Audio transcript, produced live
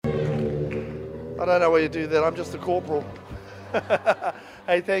I don't know why you do that. I'm just a corporal.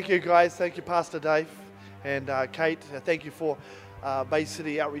 Hey, thank you, guys. Thank you, Pastor Dave and Kate. Thank you for Bay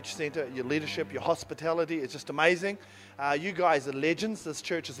City Outreach Centre, your leadership, your hospitality. It's just amazing. You guys are legends. This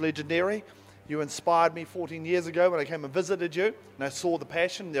church is legendary. You inspired me 14 years ago when I came and visited you, and I saw the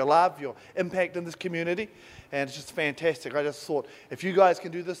passion, your love, your impact in this community, and it's just fantastic. I just thought, if you guys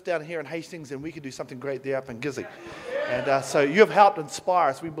can do this down here in Hastings, then we can do something great there up in Gizzy. And so you have helped inspire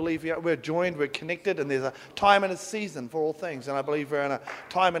us. We believe we're joined, we're connected, and there's a time and a season for all things, and I believe we're in a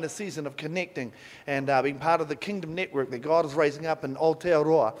time and a season of connecting and being part of the kingdom network that God is raising up in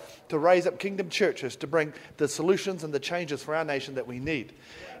Aotearoa to raise up kingdom churches to bring the solutions and the changes for our nation that we need.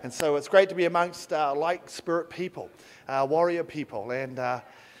 And so it's great to be amongst like-spirit people, warrior people. And,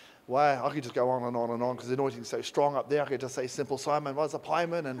 well, I could just go on and on and on because the anointing is so strong up there. I could just say Simple Simon was a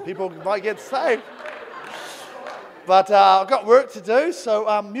pieman and people might get saved. But I've got work to do. So,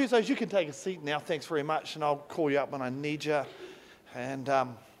 Musos, you can take a seat now. Thanks very much. And I'll call you up when I need you. And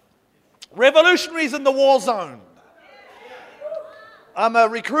revolutionaries in the war zone. I'm a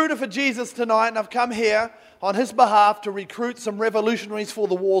recruiter for Jesus tonight, and I've come here on his behalf to recruit some revolutionaries for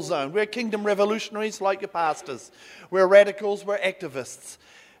the war zone. We're kingdom revolutionaries like your pastors. We're radicals, we're activists,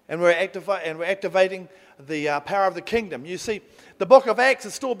 and we're activating the power of the kingdom. You see, the book of Acts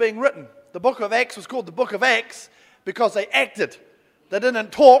is still being written. The book of Acts was called the book of Acts because they acted. They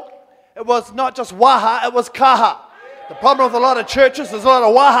didn't talk. It was not just waha, it was kaha. The problem with a lot of churches, there's a lot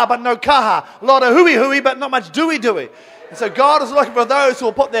of waha but no kaha. A lot of hui but not much dui. And so God is looking for those who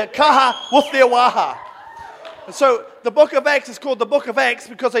will put their kaha with their waha. And so the book of Acts is called the book of Acts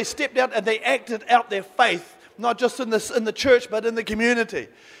because they stepped out and they acted out their faith, not just in the church but in the community.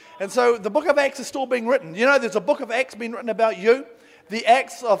 And so the book of Acts is still being written. You know, there's a book of Acts being written about you. The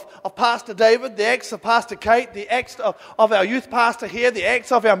Acts of Pastor David, the Acts of Pastor Kate, the Acts of our youth pastor here, the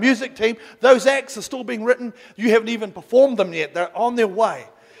Acts of our music team. Those Acts are still being written. You haven't even performed them yet. They're on their way.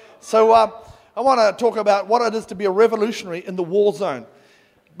 So I want to talk about what it is to be a revolutionary in the war zone.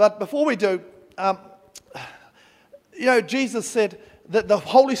 But before we do, you know, Jesus said that the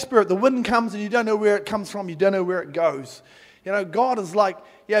Holy Spirit, the wind comes and you don't know where it comes from, you don't know where it goes. You know, God is like,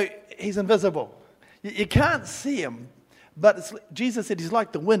 you know, he's invisible. You can't see him, but Jesus said he's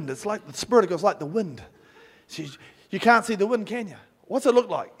like the wind. It's like the Spirit of God's like the wind. So you can't see the wind, can you? What's it look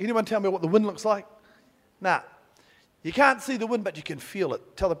like? Anyone tell me what the wind looks like? Nah. You can't see the wind, but you can feel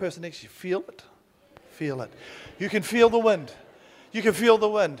it. Tell the person next to you, feel it. Feel it. You can feel the wind. You can feel the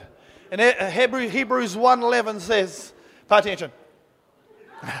wind. And Hebrews 1:11 says, pay attention.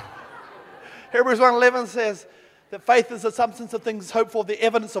 Hebrews 1:11 says that faith is the substance of things hoped for, the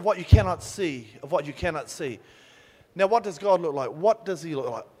evidence of what you cannot see, of what you cannot see. Now, what does God look like? What does he look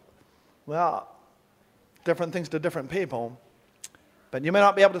like? Well, different things to different people. But you may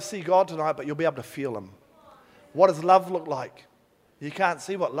not be able to see God tonight, but you'll be able to feel him. What does love look like? You can't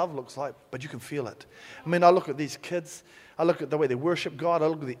see what love looks like, but you can feel it. I mean, I look at these kids, I look at the way they worship God, I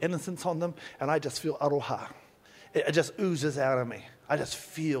look at the innocence on them, and I just feel aroha. It just oozes out of me. I just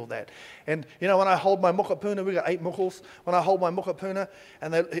feel that. And, you know, when I hold my mokapuna, we got 8 mokos, when I hold my mokapuna,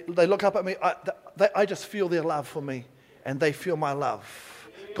 and they look up at me, I just feel their love for me, and they feel my love.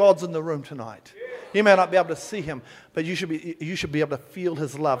 God's in the room tonight. You may not be able to see him, but you should be able to feel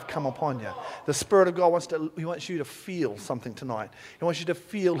his love come upon you. The Spirit of God wants you to feel something tonight. He wants you to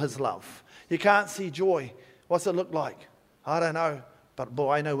feel his love. You can't see joy. What's it look like? I don't know, but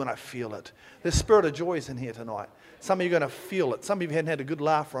boy, I know when I feel it. The Spirit of joy is in here tonight. Some of you are going to feel it. Some of you haven't had a good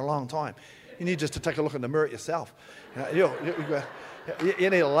laugh for a long time. You need just to take a look in the mirror at yourself. You need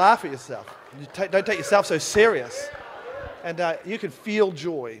to laugh at yourself. Don't take yourself so serious. And you can feel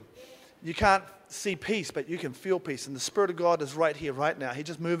joy. You can't see peace, but you can feel peace. And the Spirit of God is right here, right now. He's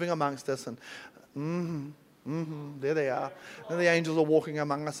just moving amongst us. And there they are. And the angels are walking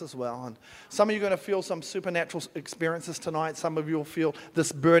among us as well. And some of you are going to feel some supernatural experiences tonight. Some of you will feel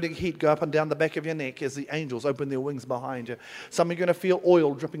this burning heat go up and down the back of your neck as the angels open their wings behind you. Some of you are going to feel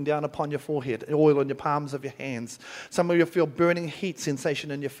oil dripping down upon your forehead, oil on your palms of your hands. Some of you will feel burning heat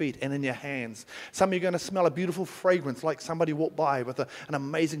sensation in your feet and in your hands. Some of you are going to smell a beautiful fragrance like somebody walked by with an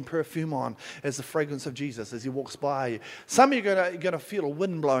amazing perfume on as the fragrance of Jesus as he walks by you. Some of you are going to feel a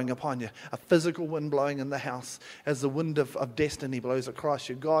wind blowing upon you, a physical wind blowing in the house. house as the wind of destiny blows across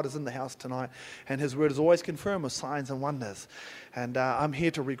you. God is in the house tonight, and His word is always confirmed with signs and wonders. And I'm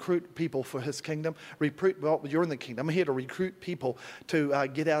here to recruit people for His kingdom. Well, you're in the kingdom. I'm here to recruit people to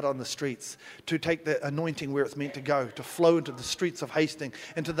get out on the streets, to take the anointing where it's meant to go, to flow into the streets of Hastings,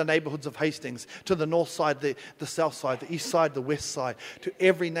 into the neighborhoods of Hastings, to the north side, the south side, the east side, the west side, to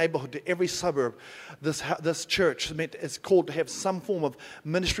every neighborhood, to every suburb. This church is called to have some form of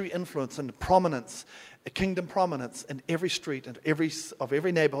ministry influence and prominence, a kingdom prominence in every street and every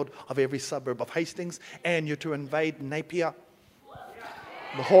neighborhood of every suburb of Hastings, and you're to invade Napier,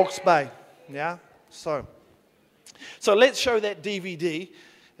 the Hawke's Bay. Yeah? So let's show that DVD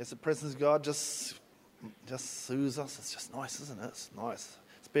as the presence of God just soothes us. It's just nice, isn't it? It's nice.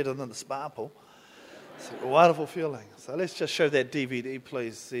 It's better than the spa pool. It's a wonderful feeling. So let's just show that DVD,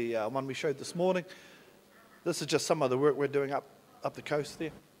 please. The one we showed this morning. This is just some of the work we're doing up the coast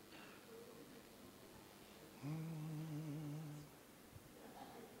there.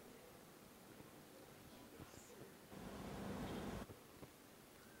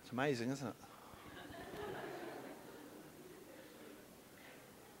 It's amazing, isn't it?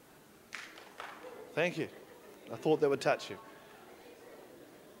 Thank you. I thought that would touch you.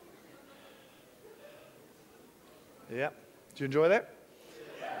 Yeah. Do you enjoy that?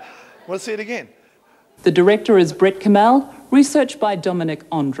 Want to see it again? The director is Brett Kamel, research by Dominic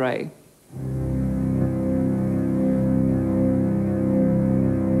Andre.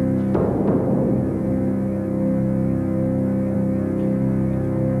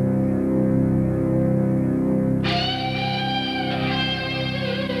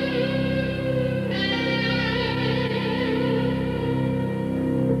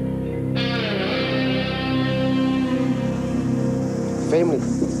 Family,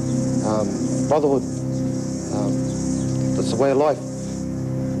 brotherhood, that's the way of life.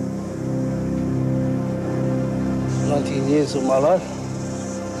 19 years of my life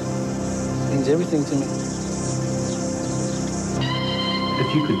means everything to me.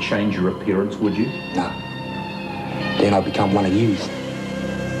 If you could change your appearance, would you? No. Then I'll become one of you.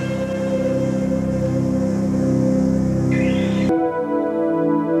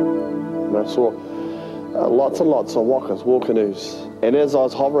 And I saw lots and lots of wakas, war canoes. And as I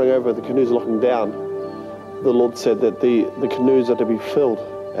was hovering over the canoes looking down, the Lord said that the canoes are to be filled,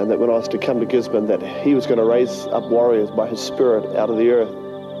 and that when I was to come to Gisborne, that He was going to raise up warriors by His Spirit out of the earth.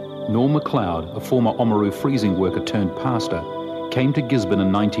 Norm MacLeod, a former Oamaru freezing worker turned pastor, came to Gisborne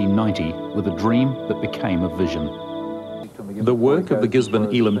in 1990 with a dream that became a vision. The work of the Gisborne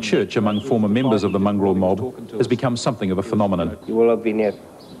Elim Church among former members of the mongrel mob has become something of a phenomenon. Well, I've been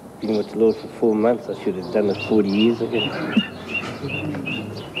with the Lord for 4 months. I should have done it 40 years ago.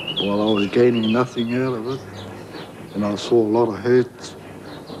 Well, I was gaining nothing out of it, and I saw a lot of hurts.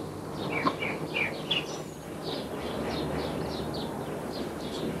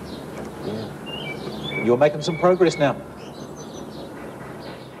 You're making some progress now.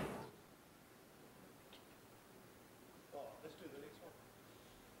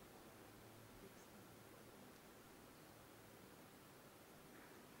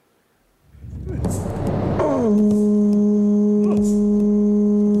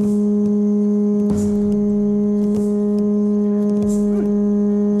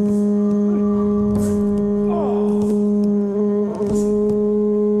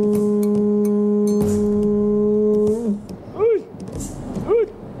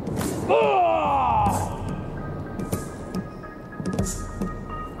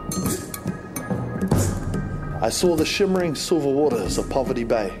 I saw the shimmering silver waters of Poverty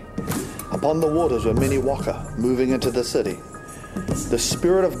Bay. Upon the waters were many waka moving into the city. The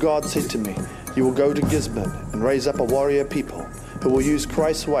Spirit of God said to me, "You will go to Gisborne and raise up a warrior people who will use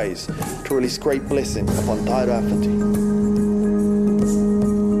Christ's ways to release great blessing upon Tairāwhiti."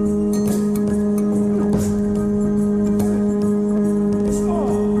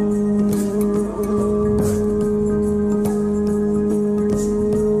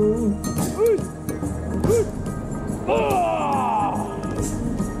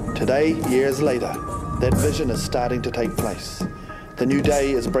 Today, years later, that vision is starting to take place. The new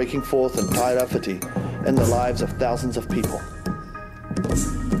day is breaking forth in Tairāwhiti in the lives of thousands of people.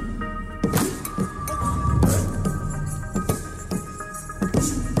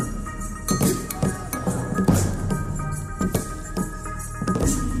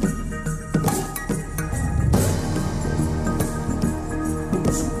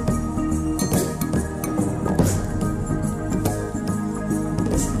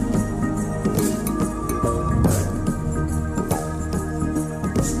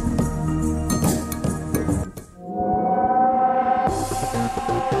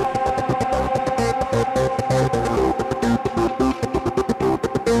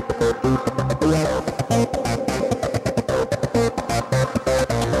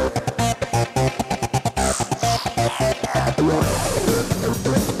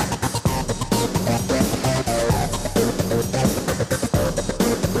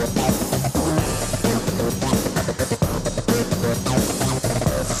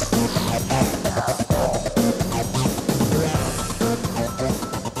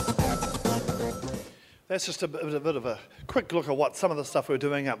 that's just a bit of a quick look at what some of the stuff we're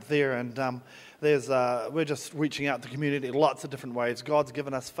doing up there. And we're just reaching out to the community in lots of different ways. God's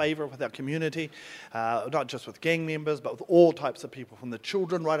given us favour with our community, not just with gang members, but with all types of people, from the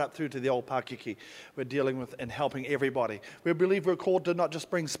children right up through to the old Pakeke. We're dealing with and helping everybody. We believe we're called to not just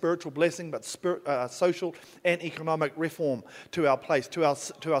bring spiritual blessing, but social and economic reform to our place, to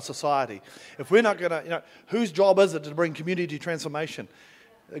our society. If we're not going to, whose job is it to bring community transformation?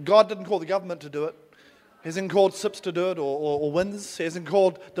 God didn't call the government to do it. He hasn't called SIPS to do it or WINS. He hasn't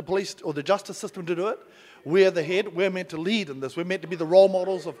called the police or the justice system to do it. We're the head. We're meant to lead in this. We're meant to be the role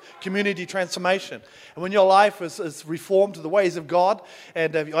models of community transformation. And when your life is reformed to the ways of God,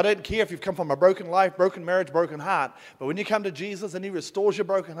 and I don't care if you've come from a broken life, broken marriage, broken heart, but when you come to Jesus and He restores your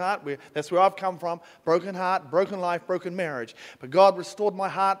broken heart, that's where I've come from, broken heart, broken life, broken marriage. But God restored my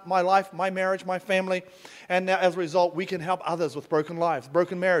heart, my life, my marriage, my family, and now as a result, we can help others with broken lives,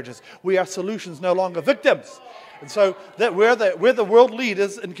 broken marriages. We are solutions, no longer victims. And so that we're the world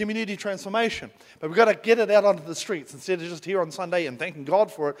leaders in community transformation. But we've got to get it out onto the streets. Instead of just here on Sunday and thanking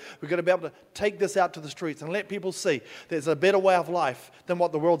God for it, we've got to be able to take this out to the streets and let people see there's a better way of life than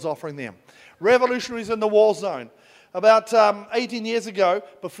what the world's offering them. Revolutionaries in the war zone. About 18 years ago,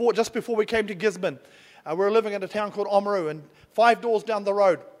 just before we came to Gisborne, we were living in a town called Oamaru, and 5 doors down the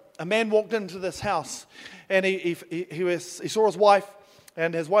road, a man walked into this house, and he saw his wife,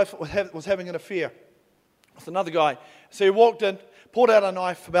 and his wife was having an affair with another guy. So he walked in, pulled out a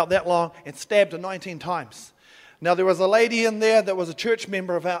knife about that long, and stabbed her 19 times. Now there was a lady in there that was a church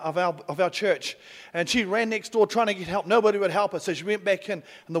member of our church, and she ran next door trying to get help. Nobody would help her, so she went back in,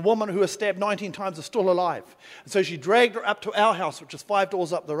 and the woman who was stabbed 19 times is still alive. And so she dragged her up to our house, which is 5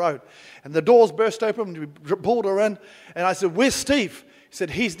 doors up the road, and the doors burst open, and we pulled her in, and I said, "Where's Steve?" He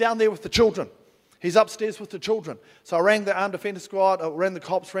said, "He's down there with the children. He's upstairs with the children." So I rang the armed defender squad, I rang the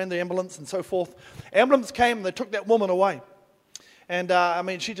cops, ran the ambulance and so forth. Ambulance came and they took that woman away.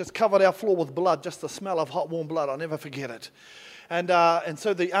 And she just covered our floor with blood, just the smell of hot, warm blood. I'll never forget it. And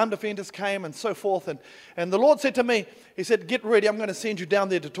so the armed defenders came and so forth. And the Lord said to me, He said, "Get ready, I'm going to send you down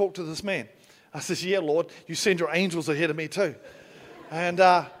there to talk to this man." I says, "Yeah, Lord, you send your angels ahead of me too." And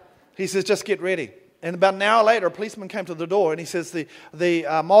He says, "Just get ready." And about an hour later, a policeman came to the door and he says the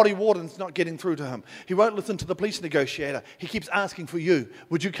Māori warden's not getting through to him. He won't listen to the police negotiator. He keeps asking for you.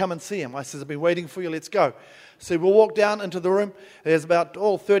 Would you come and see him? I says, "I've been waiting for you. Let's go." So we'll walk down into the room. There's about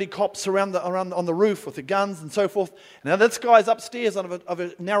 30 cops around on the roof with the guns and so forth. Now this guy's upstairs of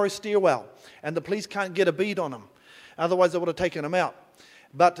a narrow stairwell, and the police can't get a bead on him. Otherwise, they would have taken him out.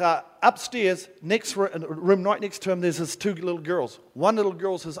 But upstairs, room right next to him, there's his 2 little girls. One little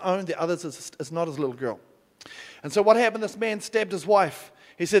girl's his own, the other is not his little girl. And so what happened, this man stabbed his wife.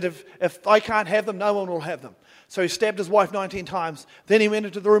 He said, if I can't have them, no one will have them. So he stabbed his wife 19 times. Then he went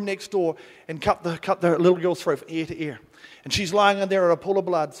into the room next door and cut the little girl's throat from ear to ear. And she's lying in there in a pool of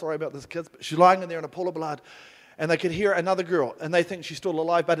blood. Sorry about this, kids, but she's lying in there in a pool of blood. And they could hear another girl, and they think she's still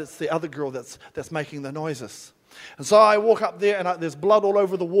alive, but it's the other girl that's making the noises. And so I walk up there, and there's blood all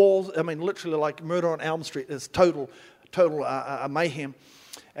over the walls. I mean, literally like Murder on Elm Street. There's total mayhem.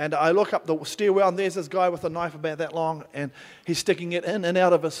 And I look up the stairwell, and there's this guy with a knife about that long, and he's sticking it in and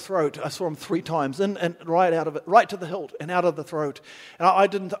out of his throat. I saw him 3 times, in and right out of it, right to the hilt and out of the throat. And I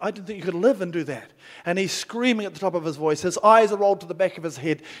didn't think you could live and do that. And he's screaming at the top of his voice. His eyes are rolled to the back of his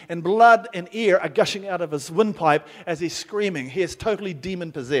head, and blood and air are gushing out of his windpipe as he's screaming. He is totally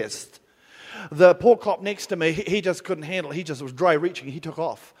demon-possessed. The poor cop next to me, he just couldn't handle it. He just was dry reaching. He took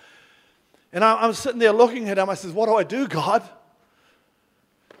off. And I'm sitting there looking at him. I says, "What do I do, God?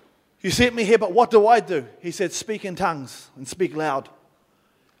 You sent me here, but what do I do?" He said, "Speak in tongues and speak loud."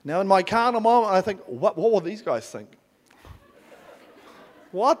 Now in my carnal moment, I think, what will these guys think?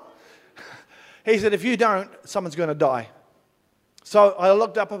 What? He said, "If you don't, someone's going to die." So I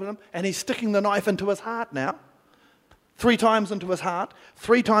looked up at him, and he's sticking the knife into his heart now. 3 times into his heart,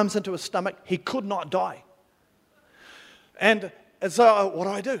 3 times into his stomach. He could not die. And so what do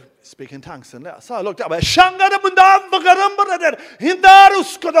I do? Speak in tongues and loud. So I looked up. As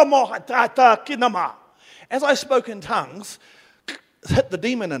I spoke in tongues, hit the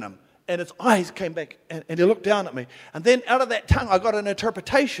demon in him. And its eyes came back, and he looked down at me. And then out of that tongue, I got an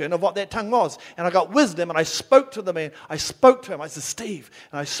interpretation of what that tongue was. And I got wisdom, and I spoke to the man. I spoke to him. I said, "Steve."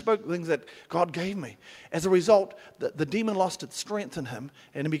 And I spoke things that God gave me. As a result, the demon lost its strength in him,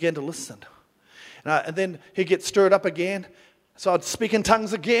 and he began to listen. And then he'd get stirred up again. So I'd speak in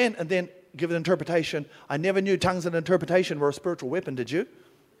tongues again, and then give an interpretation. I never knew tongues and interpretation were a spiritual weapon, did you?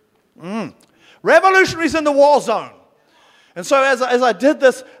 Revolutionaries in the war zone. And so as I did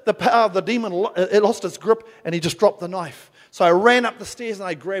this, the power of the demon, it lost its grip, and he just dropped the knife. So I ran up the stairs and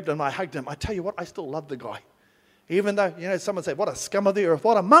I grabbed him and I hugged him. I tell you what, I still love the guy. Even though, someone said, what a scum of the earth,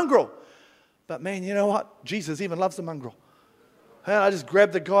 what a mongrel. But man, you know what? Jesus even loves the mongrel. And I just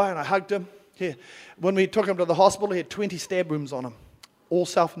grabbed the guy and I hugged him. Here, when we took him to the hospital, he had 20 stab wounds on him, all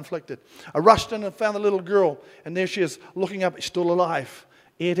self-inflicted. I rushed in and found the little girl, and there she is looking up, she's still alive.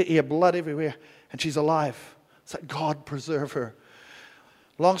 Ear to ear, blood everywhere, and she's alive. It's like God preserve her.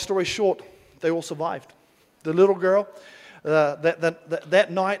 Long story short, they all survived. The little girl, that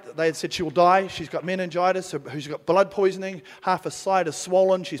night, they had said she will die. She's got meningitis, she's got blood poisoning, half her side is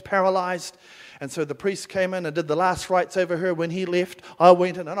swollen, she's paralyzed. And so the priest came in and did the last rites over her. When he left, I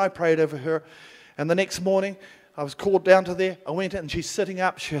went in and I prayed over her. And the next morning, I was called down to there. I went in and she's sitting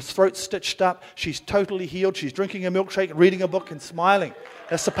up. Her throat's stitched up. She's totally healed. She's drinking a milkshake, reading a book and smiling.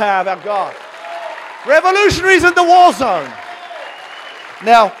 That's the power of our God. Revolutionaries in the war zone.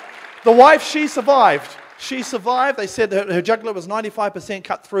 Now, the wife, she survived. She survived. They said her jugular was 95%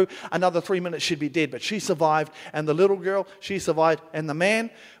 cut through. Another 3 minutes she'd be dead. But she survived. And the little girl, she survived. And the man,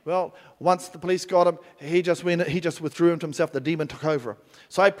 well, once the police got him, he just withdrew him to himself. The demon took over.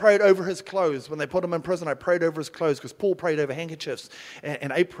 So I prayed over his clothes. When they put him in prison, I prayed over his clothes because Paul prayed over handkerchiefs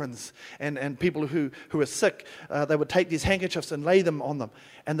and aprons. And people who were sick, they would take these handkerchiefs and lay them on them.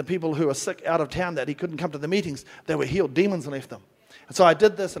 And the people who were sick out of town that he couldn't come to the meetings, they were healed. Demons left them. And so I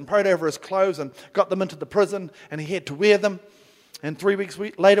did this and prayed over his clothes and got them into the prison, and he had to wear them. And 3 weeks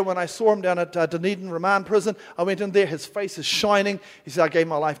later, when I saw him down at Dunedin Remand Prison, I went in there. His face is shining. He said, I gave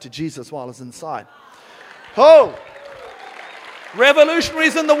my life to Jesus while I was inside. Oh!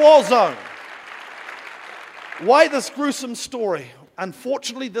 Revolutionaries in the war zone. Why this gruesome story?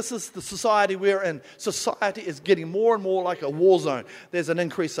 Unfortunately, this is the society we're in. Society is getting more and more like a war zone. There's an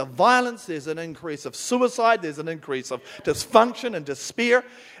increase of violence. There's an increase of suicide. There's an increase of dysfunction and despair.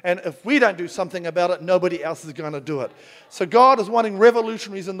 And if we don't do something about it, nobody else is going to do it. So God is wanting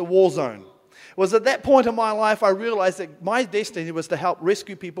revolutionaries in the war zone. It was at that point in my life I realized that my destiny was to help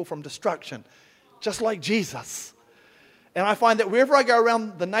rescue people from destruction, just like Jesus. And I find that wherever I go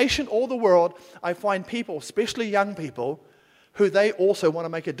around the nation or the world, I find people, especially young people, who they also want to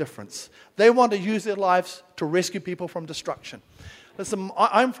make a difference. They want to use their lives to rescue people from destruction. Listen,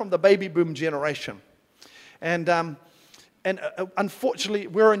 I'm from the baby boom generation. And unfortunately,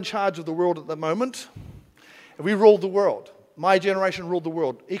 we're in charge of the world at the moment. We rule the world. My generation ruled the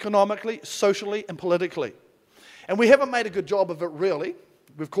world, economically, socially, and politically. And we haven't made a good job of it, really.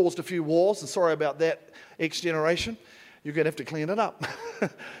 We've caused a few wars, and sorry about that, X generation. You're going to have to clean it up.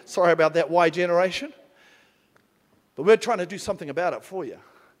 Sorry about that, Y generation. But we're trying to do something about it for you.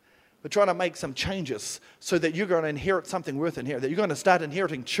 We're trying to make some changes so that you're going to inherit something worth inheriting, that you're going to start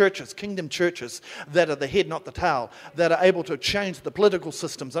inheriting churches, kingdom churches, that are the head, not the tail, that are able to change the political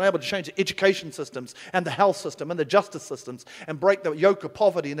systems and able to change the education systems and the health system and the justice systems and break the yoke of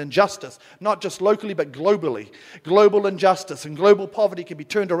poverty and injustice, not just locally but globally. Global injustice and global poverty can be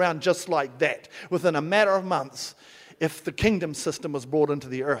turned around just like that within a matter of months if the kingdom system was brought into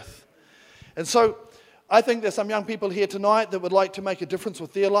the earth. And so I think there's some young people here tonight that would like to make a difference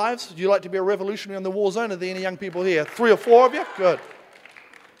with their lives. Would you like to be a revolutionary in the war zone? Are there any young people here? 3 or 4 of you? Good.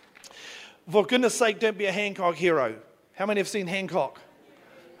 For goodness sake, don't be a Hancock hero. How many have seen Hancock?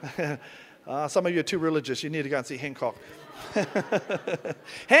 Some of you are too religious. You need to go and see Hancock.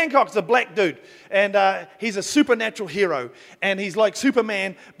 Hancock's a black dude, and he's a supernatural hero. And he's like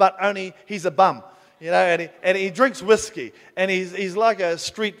Superman, but only he's a bum. And he drinks whiskey, and he's like a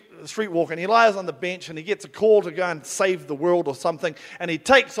streetwalker, and he lies on the bench, and he gets a call to go and save the world or something, and he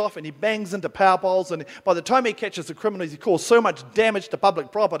takes off, and he bangs into power poles, and by the time he catches the criminals, he caused so much damage to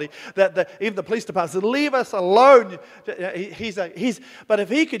public property that even the police department said, leave us alone. But if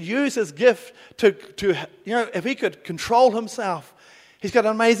he could use his gift to if he could control himself, he's got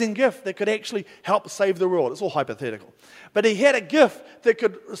an amazing gift that could actually help save the world. It's all hypothetical. But he had a gift that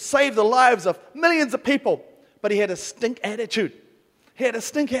could save the lives of millions of people. But he had a stink attitude. He had a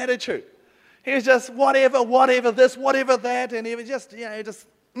stink attitude. He was just whatever this, whatever that. And he was just,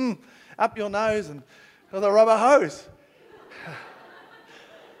 up your nose and with a rubber hose.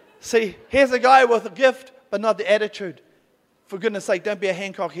 See, here's a guy with a gift, but not the attitude. For goodness sake, don't be a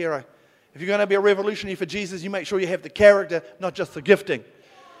Hancock hero. If you're going to be a revolutionary for Jesus, you make sure you have the character, not just the gifting.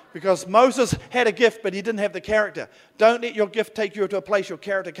 Because Moses had a gift, but he didn't have the character. Don't let your gift take you to a place your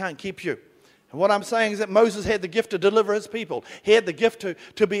character can't keep you. And what I'm saying is that Moses had the gift to deliver his people. He had the gift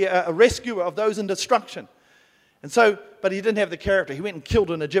to be a rescuer of those in destruction. And so, but he didn't have the character. He went and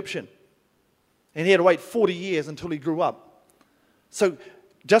killed an Egyptian. And he had to wait 40 years until he grew up. So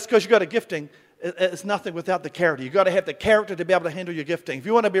just because you got a gifting, It's nothing without the character. You've got to have the character to be able to handle your gifting. If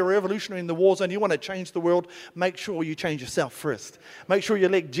you want to be a revolutionary in the war zone, you want to change the world, make sure you change yourself first. Make sure you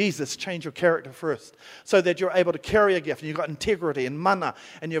let Jesus change your character first so that you're able to carry a gift and you've got integrity and mana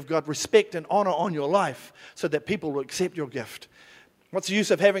and you've got respect and honor on your life so that people will accept your gift. What's the use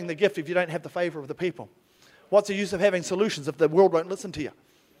of having the gift if you don't have the favor of the people? What's the use of having solutions if the world won't listen to you?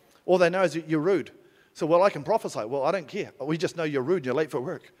 All they know is you're rude. So, well, I can prophesy. Well, I don't care. We just know you're rude and you're late for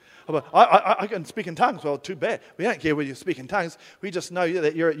work. I can speak in tongues. Well, too bad. We don't care whether you speak in tongues. We just know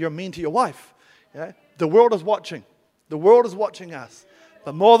that you're mean to your wife. Yeah? The world is watching. The world is watching us.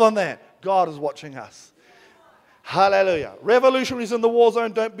 But more than that, God is watching us. Hallelujah. Revolutionaries in the war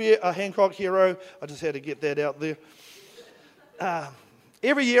zone, don't be a Hancock hero. I just had to get that out there.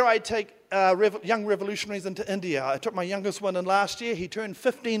 Every year I take young revolutionaries into India. I took my youngest one in last year. He turned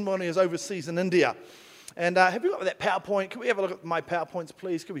 15 when he was overseas in India. And have you got that PowerPoint? Can we have a look at my PowerPoints,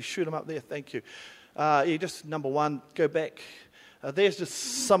 please? Can we shoot them up there? Thank you. Just number one, go back. There's just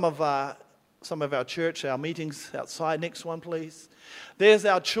some of our church, our meetings outside. Next one, please. There's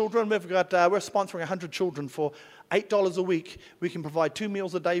our children. We're sponsoring 100 children for $8 a week. We can provide 2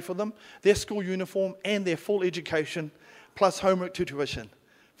 meals a day for them, their school uniform, and their full education, plus homework tuition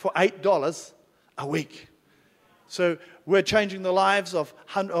for $8 a week. So we're changing the lives of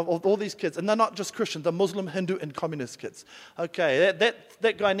all these kids. And they're not just Christians, they're Muslim, Hindu, and communist kids. Okay,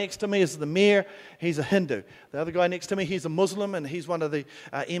 that guy next to me is the mayor. He's a Hindu. The other guy next to me, he's a Muslim, and he's one of the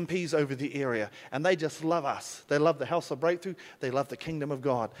MPs over the area. And they just love us. They love the House of Breakthrough. They love the kingdom of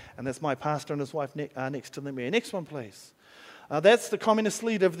God. And that's my pastor and his wife next to the mayor. Next one, please. That's the communist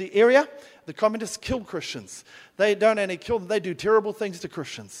leader of the area. The communists kill Christians. They don't only kill them, they do terrible things to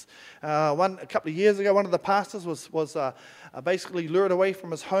Christians. A couple of years ago, one of the pastors was basically lured away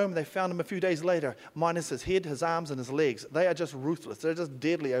from his home. They found him a few days later, minus his head, his arms, and his legs. They are just ruthless. They're just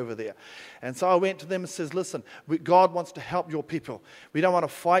deadly over there. And so I went to them and says, listen, God wants to help your people. We don't want to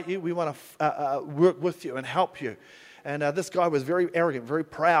fight you. We want to work with you and help you. And this guy was very arrogant, very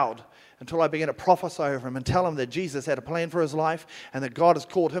proud, until I began to prophesy over him and tell him that Jesus had a plan for his life and that God has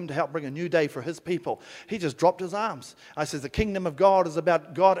called him to help bring a new day for his people. He just dropped his arms. I said, the kingdom of God is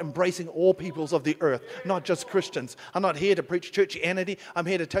about God embracing all peoples of the earth, not just Christians. I'm not here to preach churchianity. I'm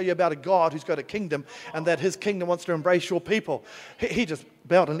here to tell you about a God who's got a kingdom and that his kingdom wants to embrace your people. He just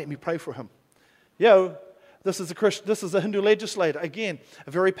bowed and let me pray for him. This is a Hindu legislator. Again, a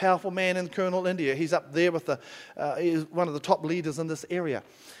very powerful man in Kurnool, India. He's up there with he's one of the top leaders in this area.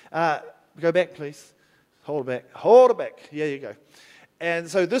 Go back, please. Hold it back. Yeah, you go. And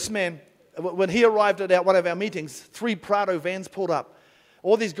so this man, when he arrived at one of our meetings, 3 Prado vans pulled up.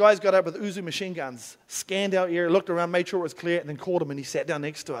 All these guys got up with Uzi machine guns, scanned our area, looked around, made sure it was clear, and then called him, and he sat down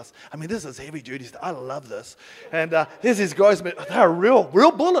next to us. I mean, this is heavy duty stuff. I love this. And here's these guys, they're real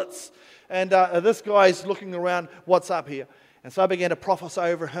bullets. And this guy's looking around, what's up here? And so I began to prophesy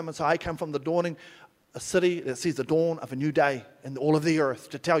over him. And so I come from a city that sees the dawn of a new day in all of the earth,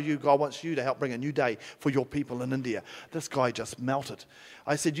 to tell you God wants you to help bring a new day for your people in India. This guy just melted.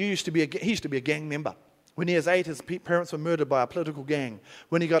 I said, he used to be a gang member. When he was 8, his parents were murdered by a political gang.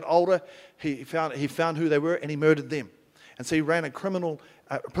 When he got older, he found who they were and he murdered them. And so he ran a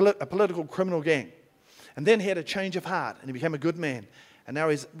political criminal gang. And then he had a change of heart and he became a good man. And now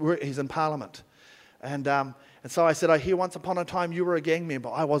he's in Parliament. And so I said, I hear once upon a time you were a gang member.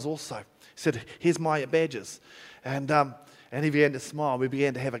 I was also. He said, here's my badges. And he began to smile. We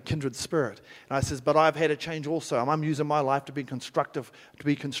began to have a kindred spirit. And I says, but I've had a change also. I'm using my life to be constructive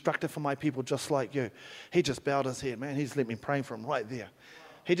for my people just like you. He just bowed his head. Man, he's let me pray for him right there.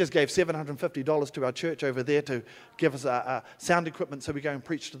 He just gave $750 to our church over there to give us sound equipment so we go and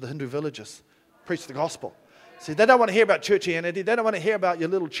preach to the Hindu villages, preach the gospel. See, they don't want to hear about churchianity. They don't want to hear about your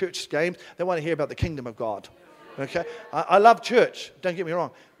little church games. They want to hear about the kingdom of God. Okay? I love church. Don't get me wrong.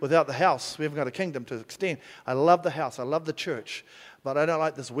 Without the house, we haven't got a kingdom to extend. I love the house. I love the church. But I don't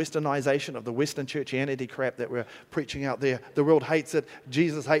like this westernization of the Western churchianity crap that we're preaching out there. The world hates it.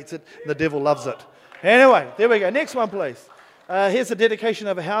 Jesus hates it. And the devil loves it. Anyway, there we go. Next one, please. Here's the dedication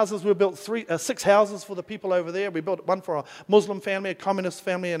of our houses. We built 6 houses for the people over there. We built one for a Muslim family, a communist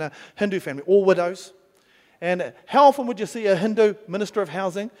family, and a Hindu family, all widows. And how often would you see a Hindu minister of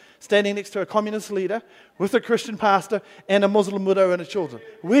housing standing next to a communist leader with a Christian pastor and a Muslim widow and her children?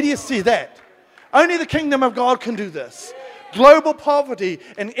 Where do you see that? Only the kingdom of God can do this. Global poverty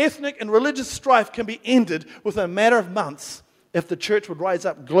and ethnic and religious strife can be ended within a matter of months if the church would rise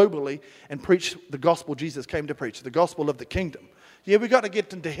up globally and preach the gospel Jesus came to preach, the gospel of the kingdom. Yeah, we've got to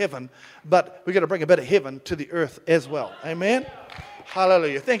get into heaven, but we've got to bring a bit of heaven to the earth as well. Amen?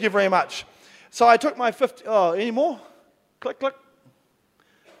 Hallelujah. Thank you very much. So I took my 50, any more? Click, click.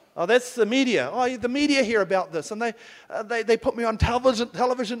 Oh, that's the media. Oh, the media hear about this, and they put me on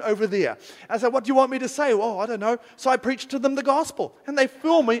television over there. I said, what do you want me to say? Oh, I don't know. So I preached to them the gospel, and they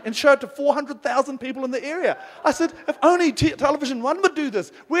film me and show it to 400,000 people in the area. I said, if only Television One would do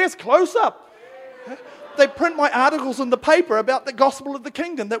this. Where's Close-Up? They print my articles in the paper about the gospel of the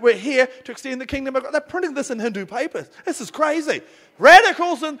kingdom, that we're here to extend the kingdom of God. They're printing this in Hindu papers. This is crazy.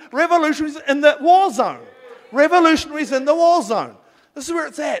 Radicals and revolutionaries in the war zone. Revolutionaries in the war zone. This is where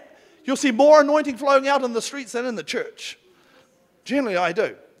it's at. You'll see more anointing flowing out in the streets than in the church. Generally, I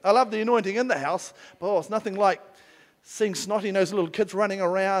do. I love the anointing in the house, but it's nothing like seeing snotty-nosed little kids running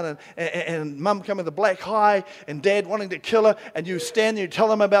around and mum coming with a black eye and dad wanting to kill her, and you stand there and you tell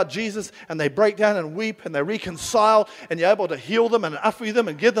them about Jesus, and they break down and weep and they reconcile, and you're able to heal them and uffy them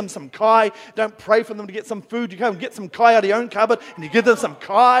and give them some kai. Don't pray for them to get some food. You go and get some kai out of your own cupboard and you give them some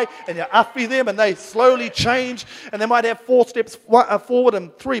kai and you uffy them, and they slowly change, and they might have 4 steps forward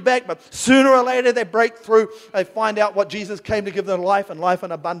and 3 back, but sooner or later they break through. They find out what Jesus came to give them, life and life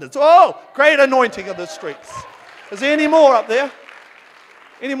in abundance. Oh, great anointing of the streets. Is there any more up there?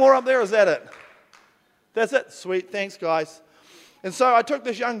 Any more up there? Is that it? That's it. Sweet. Thanks, guys. And so I took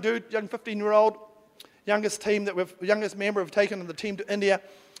this young dude, young 15-year-old, youngest member we've taken in the team to India,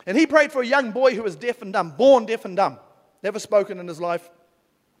 and he prayed for a young boy who was deaf and dumb, born deaf and dumb, never spoken in his life,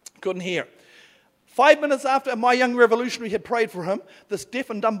 couldn't hear. 5 minutes after my young revolutionary had prayed for him, this deaf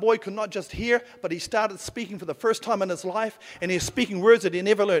and dumb boy could not just hear, but he started speaking for the first time in his life, and he was speaking words that he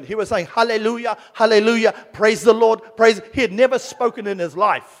never learned. He was saying, hallelujah, hallelujah, praise the Lord, praise. He had never spoken in his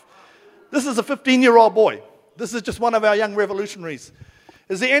life. This is a 15-year-old boy. This is just one of our young revolutionaries.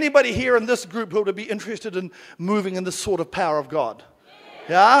 Is there anybody here in this group who would be interested in moving in this sort of power of God?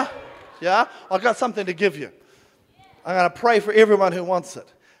 Yeah? Yeah? I've got something to give you. I'm going to pray for everyone who wants it.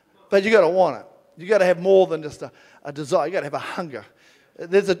 But you got to want it. You got to have more than just a desire. You got to have a hunger.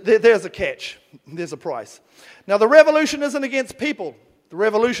 There's a catch. There's a price. Now, the revolution isn't against people. The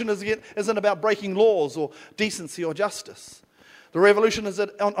revolution isn't about breaking laws or decency or justice. The revolution is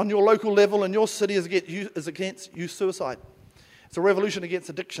on your local level in your city is against youth suicide. It's a revolution against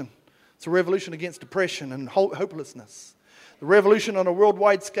addiction. It's a revolution against depression and hopelessness. The revolution on a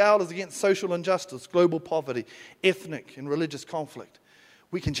worldwide scale is against social injustice, global poverty, ethnic and religious conflict.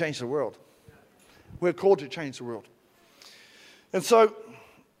 We can change the world. We're called to change the world. And so,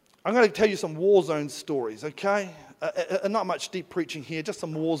 I'm going to tell you some war zone stories, okay? Not much deep preaching here, just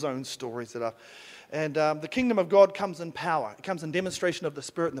some war zone stories that are. And the kingdom of God comes in power. It comes in demonstration of the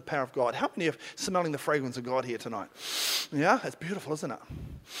Spirit and the power of God. How many are smelling the fragrance of God here tonight? Yeah, it's beautiful, isn't it?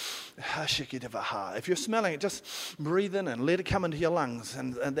 If you're smelling it, just breathe in and let it come into your lungs.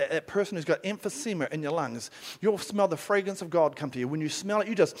 And that person who's got emphysema in your lungs, you'll smell the fragrance of God come to you. When you smell it,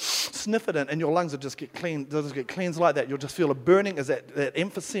 you just sniff it in, and your lungs will just get clean. They'll just get cleansed like that. You'll just feel a burning as that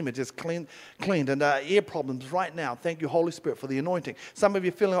emphysema just cleaned. And ear problems right now. Thank you, Holy Spirit, for the anointing. Some of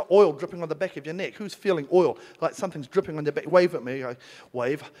you feeling oil dripping on the back of your neck. Who's feeling oil? Like something's dripping on your back. Wave at me.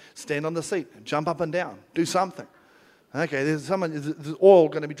 Wave. Stand on the seat. Jump up and down. Do something. Okay, there's oil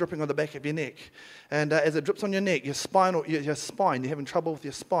going to be dripping on the back of your neck. And as it drips on your neck, your spine, you're having trouble with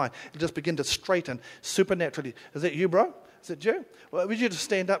your spine, it just begin to straighten supernaturally. Is that you, bro? Is it you? Well, would you just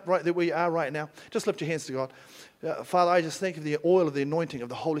stand up right there where you are right now? Just lift your hands to God. Father, I just think of the oil of the anointing of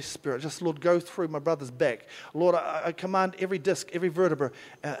the Holy Spirit. Just, Lord, go through my brother's back. Lord, I command every disc, every vertebra,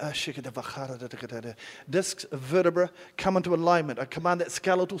 discs, vertebra, come into alignment. I command that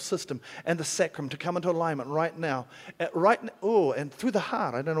skeletal system and the sacrum to come into alignment right now. And through the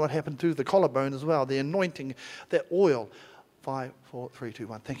heart, I don't know what happened through the collarbone as well, the anointing, that oil. 5, 4, 3, 2,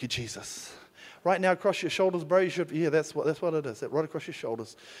 1. Thank you, Jesus. Right now, across your shoulders, bro, that's what it is. That right across your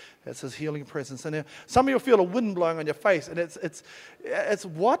shoulders. That's His healing presence. And some of you feel a wind blowing on your face, and it's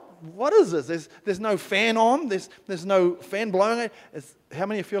what is this? There's no fan on. There's no fan blowing it. How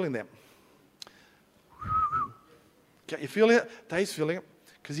many are feeling that? You feeling it? Dave's feeling it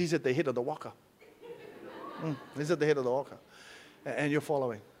because he's at the head of the waka. He's at the head of the waka, and you're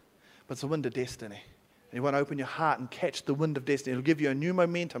following. But it's the wind of destiny. And you want to open your heart and catch the wind of destiny. It'll give you a new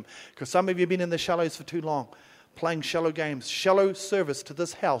momentum. Because some of you have been in the shallows for too long, playing shallow games. Shallow service to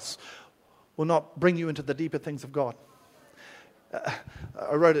this house will not bring you into the deeper things of God.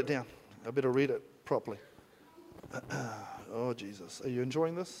 I wrote it down. I better read it properly. Oh, Jesus. Are you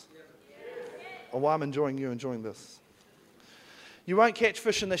enjoying this? Oh, well, I'm enjoying you enjoying this. You won't catch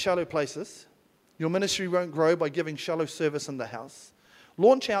fish in the shallow places. Your ministry won't grow by giving shallow service in the house.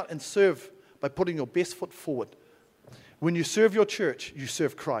 Launch out and serve by putting your best foot forward. When you serve your church, you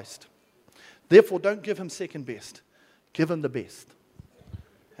serve Christ. Therefore, don't give Him second best. Give Him the best.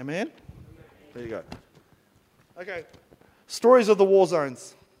 Amen? There you go. Okay. Stories of the war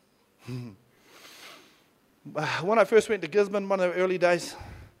zones. When I first went to Gisborne, one of the early days,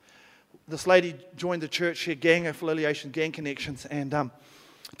 this lady joined the church. She had gang affiliation, gang connections, and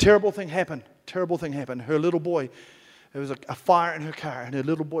terrible thing happened. Her little boy, there was a fire in her car, and her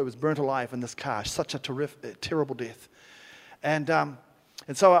little boy was burnt alive in this car. Such a terrible death. And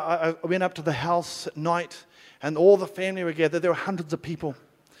so I went up to the house at night, and all the family were gathered. There were hundreds of people.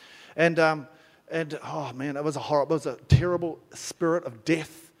 And oh man, it was a terrible spirit of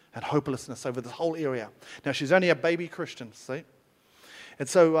death and hopelessness over this whole area. Now, she's only a baby Christian, see? And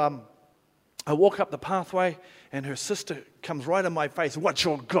so I walk up the pathway, and her sister comes right in my face. What's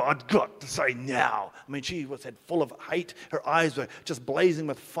your God got to say now? I mean, she was full of hate. Her eyes were just blazing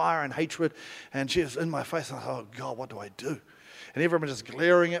with fire and hatred. And she was in my face. And I thought, oh, God, what do I do? And everyone just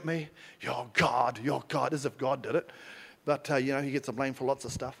glaring at me. Your God, as if God did it. But, he gets the blame for lots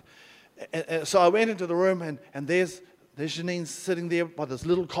of stuff. And so I went into the room, and there's Janine sitting there by this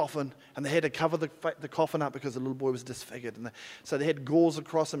little coffin, and they had to cover the coffin up because the little boy was disfigured. And so they had gauze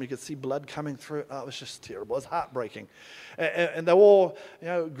across him. You could see blood coming through. Oh, it was just terrible. It was heartbreaking. And they were all,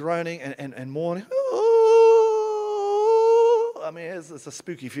 groaning and mourning. I mean, it's a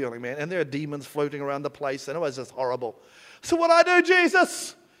spooky feeling, man. And there are demons floating around the place, and it was just horrible. So what do I do,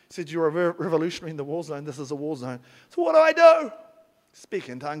 Jesus? He said, you're a revolutionary in the war zone. This is a war zone. So what do I do? Speak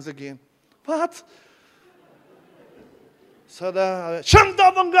in tongues again. What? So the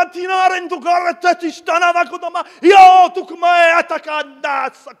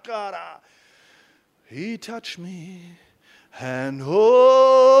he touched me, and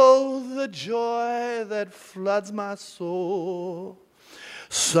oh, the joy that floods my soul.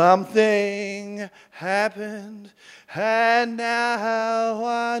 Something happened, and now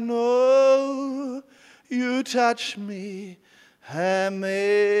I know you touched me and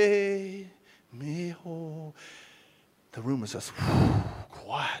made me whole. The room was just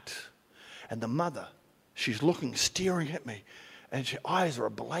quiet. And the mother, she's looking, staring at me. And her eyes are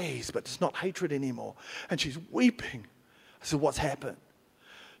ablaze, but it's not hatred anymore. And she's weeping. I said, what's happened?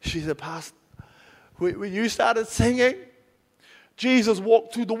 She said, Pastor, when you started singing, Jesus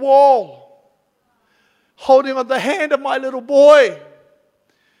walked through the wall, holding on the hand of my little boy.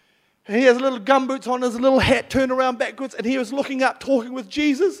 And he has little gumboots on, his little hat turned around backwards, and he was looking up, talking with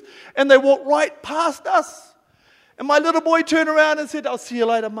Jesus, and they walked right past us. And my little boy turned around and said, I'll see you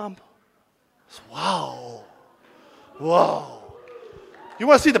later, Mum. I said, wow. Wow. You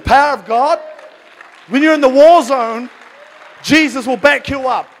want to see the power of God? When you're in the war zone, Jesus will back you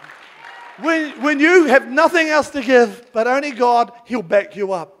up. When you have nothing else to give but only God, He'll back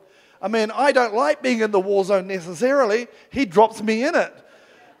you up. I mean, I don't like being in the war zone necessarily. He drops me in it.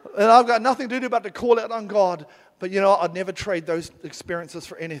 And I've got nothing to do but to call out on God. But I'd never trade those experiences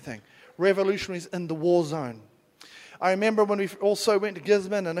for anything. Revolutionaries in the war zone. I remember when we also went to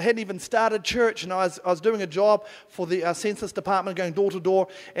Gisborne, and I hadn't even started church, and I was doing a job for the census department, going door to door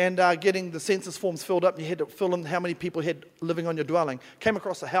and getting the census forms filled up. And you had to fill in how many people had living on your dwelling. Came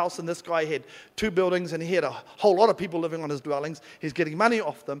across a house, and this guy had 2 buildings, and he had a whole lot of people living on his dwellings. He's getting money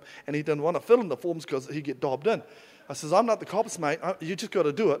off them, and he didn't want to fill in the forms because he'd get dobbed in. I says, I'm not the cops, mate. You just got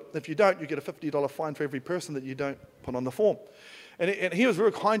to do it. If you don't, you get a $50 fine for every person that you don't put on the form. And he was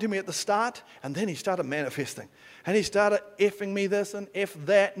very kind to me at the start, and then he started manifesting. And he started effing me this and F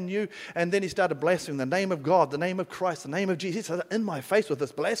that and you. And then he started blaspheming the name of God, the name of Christ, the name of Jesus. He started in my face with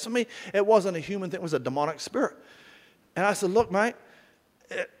this blasphemy. It wasn't a human thing. It was a demonic spirit. And I said, look, mate,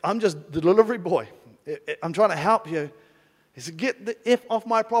 I'm just the delivery boy. I'm trying to help you. He said, get the F off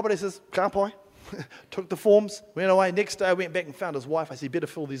my property. He says, Kāpai. Took the forms, went away. Next day I went back and found his wife. I said, you better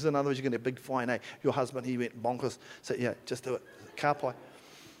fill these in, otherwise you're going to get a big fine. Eh? Your husband, he went bonkers. Said, yeah, just do it. Kāpai.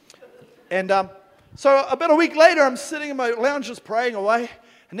 And so about a week later, I'm sitting in my lounge just praying away.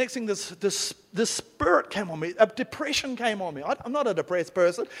 And next thing, this spirit came on me. A depression came on me. I'm not a depressed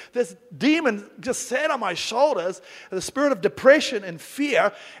person. This demon just sat on my shoulders. The spirit of depression and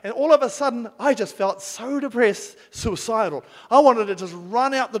fear. And all of a sudden, I just felt so depressed, suicidal. I wanted to just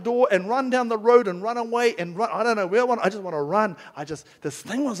run out the door and run down the road and run away and run. I don't know where I want. I just want to run. This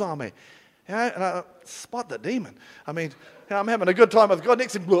thing was on me. And I spot the demon. I mean, I'm having a good time with God.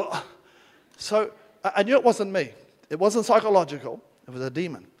 Next thing, blah. So I knew it wasn't me. It wasn't psychological. It was a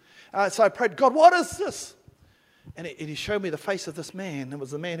demon. So I prayed, God, what is this? And he showed me the face of this man. It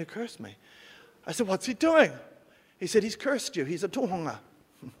was the man who cursed me. I said, what's he doing? He said, he's cursed you. He's a tohunga.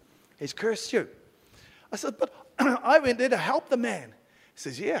 He's cursed you. I said, but I went there to help the man. He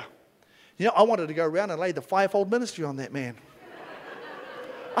says, yeah. I wanted to go around and lay the 5-fold ministry on that man.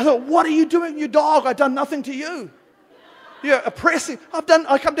 I thought, what are you doing, you dog? I've done nothing to you. You're oppressing.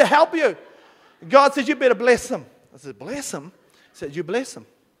 I come to help you. God says, you better bless him. I said, bless him? He said, you bless him.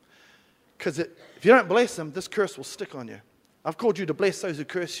 Because if you don't bless them, this curse will stick on you. I've called you to bless those who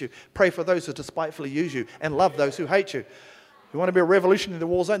curse you, pray for those who despitefully use you, and love those who hate you. You want to be a revolutionary in the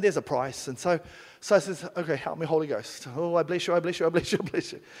war zone? There's a price. And so I says, okay, help me, Holy Ghost. Oh, I bless you, I bless you, I bless you, I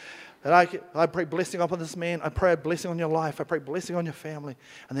bless you. And I pray blessing upon this man. I pray a blessing on your life. I pray blessing on your family.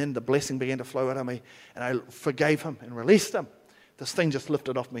 And then the blessing began to flow out of me. And I forgave him and released him. This thing just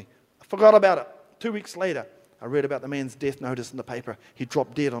lifted off me. I forgot about it. 2 weeks later, I read about the man's death notice in the paper. He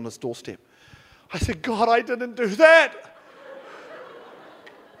dropped dead on his doorstep. I said, God, I didn't do that.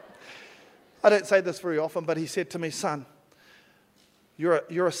 I don't say this very often, but he said to me, son,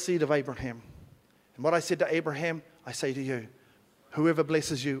 you're a seed of Abraham. And what I said to Abraham, I say to you. Whoever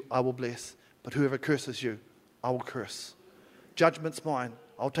blesses you, I will bless. But whoever curses you, I will curse. Judgment's mine.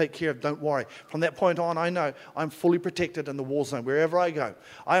 I'll take care of, don't worry. From that point on, I know I'm fully protected in the war zone, wherever I go.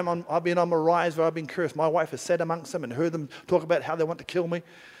 I've been on Mariah's where I've been cursed. My wife has sat amongst them and heard them talk about how they want to kill me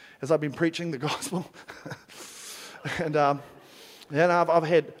as I've been preaching the gospel. and I've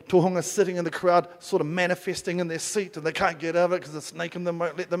had tohunga sitting in the crowd, sort of manifesting in their seat, and they can't get over it because the snake in them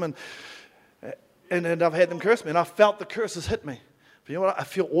won't let them. And I've had them curse me, and I felt the curses hit me. But you know what? I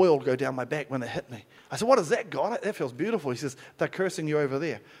feel oil go down my back when they hit me. I said, what is that, God? That feels beautiful. He says, they're cursing you over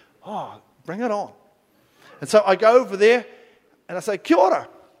there. Oh, bring it on. And so I go over there, and I say, kia ora.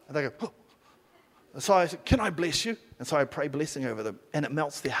 And they go, oh. And so I said, can I bless you? And so I pray blessing over them, and it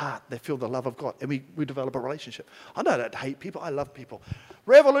melts their heart. They feel the love of God, and we develop a relationship. I don't hate people. I love people.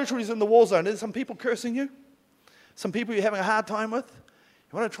 Revolutionaries in the war zone. There's some people cursing you, some people you're having a hard time with.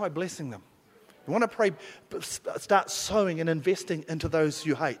 You want to try blessing them. You want to pray, start sowing and investing into those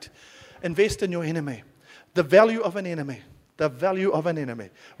you hate. Invest in your enemy. The value of an enemy. The value of an enemy.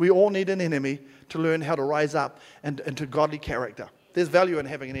 We all need an enemy to learn how to rise up and into godly character. There's value in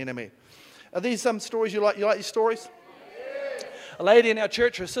having an enemy. Are these some stories you like? You like these stories? A lady in our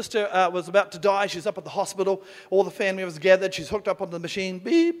church, her sister was about to die. She's up at the hospital. All the family was gathered. She's hooked up on the machine.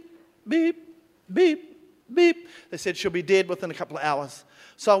 Beep, beep, beep, beep. They said she'll be dead within a couple of hours.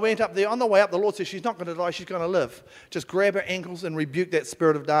 So I went up there. On the way up, the Lord said, she's not going to die, she's going to live. Just grab her ankles and rebuke that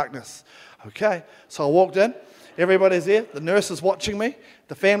spirit of darkness. Okay, so I walked in. Everybody's there. The nurse is watching me.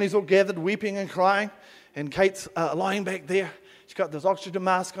 The family's all gathered, weeping and crying. And Kate's lying back there. She's got this oxygen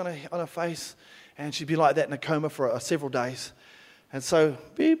mask on her face. And she'd be like that in a coma for several days. And so,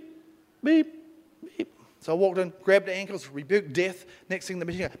 beep, beep, beep. So I walked in, grabbed her ankles, rebuked death. Next thing, the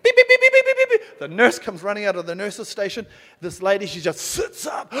machine goes, beep, beep, beep, beep, beep, beep, beep. The nurse comes running out of the nurse's station. This lady, she just sits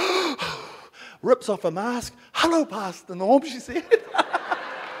up, rips off her mask. Hello, Pastor Norm, she said.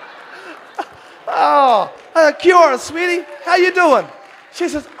 Kia ora, sweetie. How you doing? She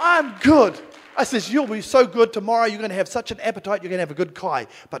says, I'm good. I says, you'll be so good tomorrow. You're going to have such an appetite. You're going to have a good kai.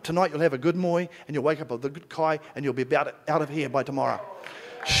 But tonight you'll have a good moi, and you'll wake up with a good kai, and you'll be out of here by tomorrow.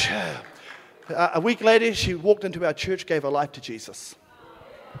 A week later, she walked into our church, gave her life to Jesus.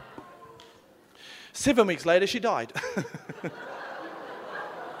 7 weeks later, she died.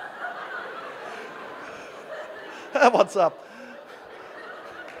 What's up?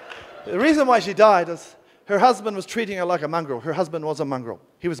 The reason why she died is her husband was treating her like a mongrel. Her husband was a mongrel.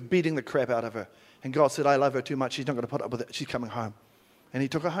 He was beating the crap out of her. And God said, I love her too much. She's not going to put up with it. She's coming home. And he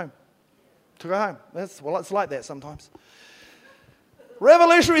took her home. Took her home. It's like that sometimes.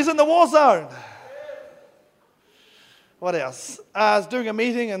 Revolutionaries in the war zone. What else? I was doing a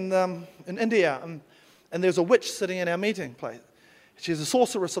meeting in India, and there's a witch sitting in our meeting place. She's a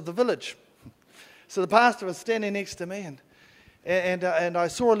sorceress of the village. So the pastor was standing next to me, and I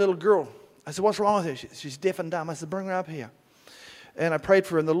saw a little girl. I said, what's wrong with her? She's deaf and dumb. I said, bring her up here. And I prayed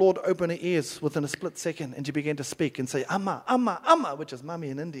for her, and the Lord opened her ears within a split second, and she began to speak and say, Amma, Amma, Amma, which is mummy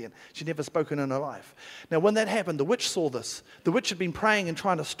in Indian. She'd never spoken in her life. Now, when that happened, the witch saw this. The witch had been praying and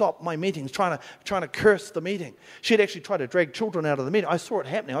trying to stop my meetings, trying to curse the meeting. She had actually tried to drag children out of the meeting. I saw it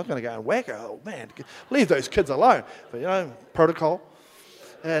happening. I was going to go and whack her. Oh, man, leave those kids alone. But, protocol.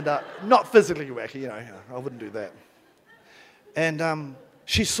 And not physically whacky, I wouldn't do that. And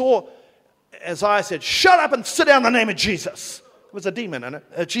she saw, as I said, shut up and sit down in the name of Jesus. There was a demon in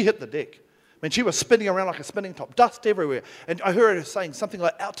it. She hit the deck. I mean, she was spinning around like a spinning top, dust everywhere. And I heard her saying something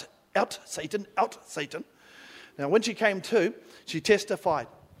like, out, Satan, out, Satan. Now, when she came to, she testified.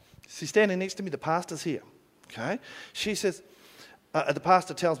 She's standing next to me. The pastor's here. Okay? She says, the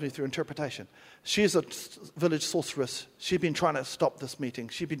pastor tells me through interpretation, she's a village sorceress. She's been trying to stop this meeting.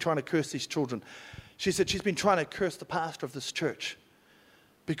 She's been trying to curse these children. She said she's been trying to curse the pastor of this church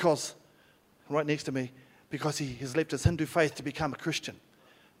because, right next to me, because he has left his Hindu faith to become a Christian.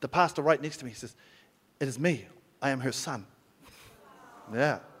 The pastor right next to me says, it is me. I am her son.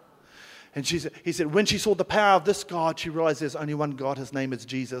 Yeah. And he said, when she saw the power of this God, she realized there's only one God. His name is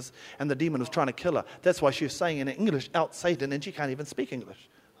Jesus. And the demon was trying to kill her. That's why she was saying in English, out Satan, and she can't even speak English.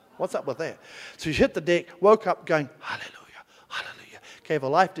 What's up with that? So she hit the deck, woke up going, hallelujah, hallelujah. Gave her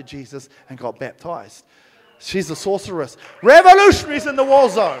life to Jesus and got baptized. She's a sorceress. Revolutionaries in the war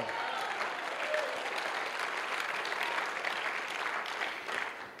zone.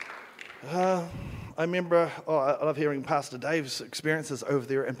 I remember, I love hearing Pastor Dave's experiences over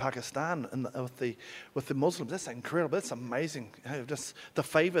there in Pakistan with the Muslims. That's incredible. That's amazing. Just the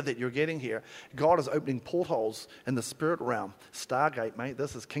favor that you're getting here. God is opening portholes in the spirit realm. Stargate, mate.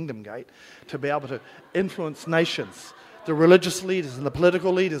 This is Kingdom Gate. To be able to influence nations, the religious leaders and the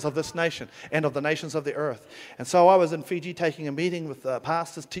political leaders of this nation and of the nations of the earth. And so I was in Fiji taking a meeting with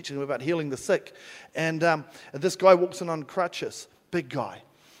pastors, teaching them about healing the sick. And this guy walks in on crutches, big guy.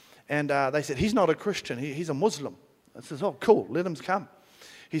 And they said, he's not a Christian, he's a Muslim. I says, oh, cool, let him come.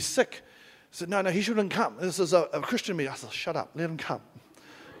 He's sick. I said, no, he shouldn't come. This is a Christian meeting. I said, shut up, let him come.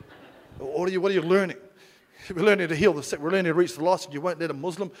 What are you learning? We're learning to heal the sick. We're learning to reach the lost. And you won't let a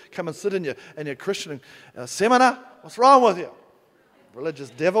Muslim come and sit in your Christian seminar? What's wrong with you? Religious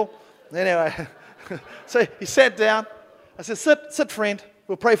devil. Anyway, so he sat down. I said, sit, friend.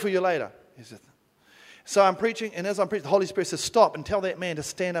 We'll pray for you later. He said, so I'm preaching, and as I'm preaching, the Holy Spirit says, stop and tell that man to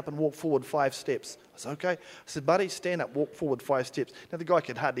stand up and walk forward 5 steps. I said, okay. I said, buddy, stand up, walk forward 5 steps. Now, the guy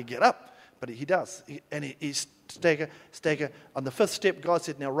could hardly get up, but he does. He stagger. On the 5th step, God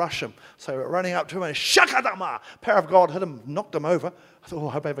said, now rush him. So we're running up to him, and shakadama! Power of God hit him, knocked him over. I thought,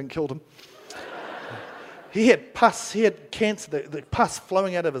 I hope I haven't killed him. He had pus, he had cancer, the pus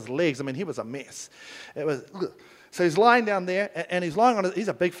flowing out of his legs. I mean, he was a mess. So he's lying down there, and he's lying on he's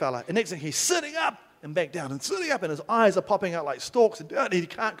a big fella. And next thing, he's sitting up. And back down and sitting up, and his eyes are popping out like stalks, and he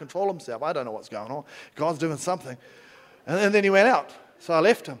can't control himself. I don't know what's going on. God's doing something. And then he went out. So I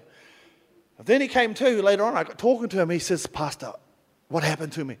left him. But then he came to later on. I got talking to him. He says, Pastor, what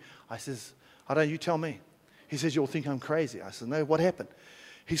happened to me? I says, I don't, you tell me. He says, you'll think I'm crazy. I said, no, what happened?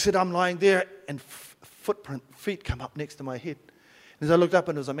 He said, I'm lying there, and feet come up next to my head. And as I looked up,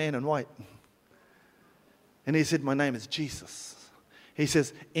 and there was a man in white. And he said, my name is Jesus. He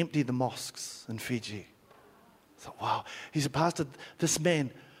says, empty the mosques in Fiji. I thought, wow. He said, Pastor, this man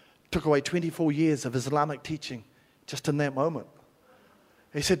took away 24 years of Islamic teaching just in that moment.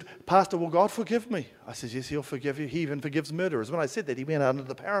 He said, Pastor, will God forgive me? I said, yes, he'll forgive you. He even forgives murderers. When I said that, he went out under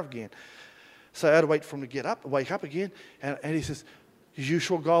the power again. So I had to wait for him to wake up again. And he says, are you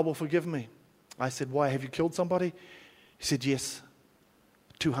sure God will forgive me? I said, why, have you killed somebody? He said, yes,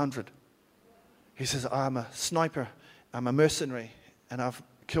 200. He says, I'm a sniper. I'm a mercenary. And I've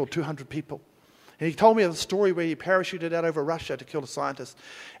killed 200 people. And he told me a story where he parachuted out over Russia to kill a scientist.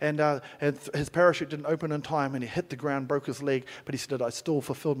 And his parachute didn't open in time, and he hit the ground, broke his leg. But he said, I still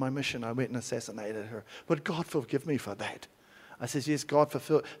fulfilled my mission. I went and assassinated her. Would God forgive me for that? I said, yes, God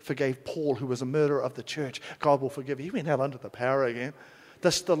forgave Paul, who was a murderer of the church. God will forgive you. He went out under the power again.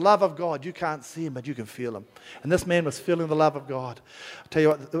 That's the love of God. You can't see him, but you can feel him. And this man was feeling the love of God. I'll tell you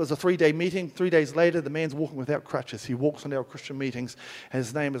what, it was a 3-day meeting. 3 days later, the man's walking without crutches. He walks into our Christian meetings. And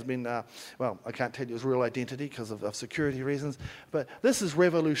his name has been, well, I can't tell you his real identity because of security reasons. But this is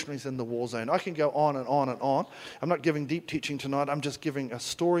revolutionaries in the war zone. I can go on and on and on. I'm not giving deep teaching tonight. I'm just giving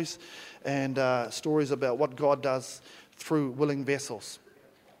stories and stories about what God does through willing vessels.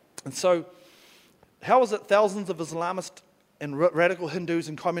 And so, how is it thousands of Islamists and radical Hindus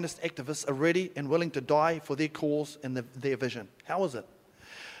and communist activists are ready and willing to die for their cause and their vision? How is it?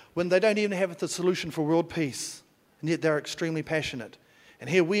 When they don't even have the solution for world peace, and yet they're extremely passionate. And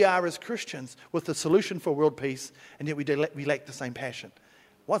here we are as Christians with the solution for world peace, and yet we lack the same passion.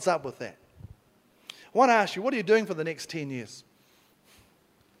 What's up with that? I want to ask you, what are you doing for the next 10 years?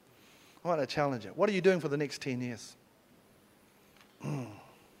 I want to challenge you. What are you doing for the next 10 years?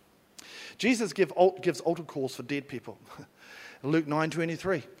 Jesus gives altar calls for dead people. Luke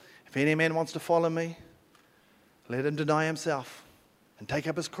 9:23. If any man wants to follow me, let him deny himself and take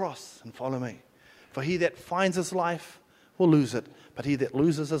up his cross and follow me. For he that finds his life will lose it, but he that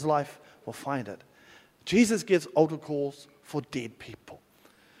loses his life will find it. Jesus gives altar calls for dead people,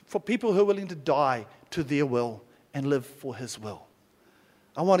 for people who are willing to die to their will and live for his will.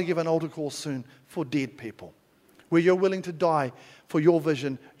 I want to give an altar call soon for dead people, where you're willing to die for your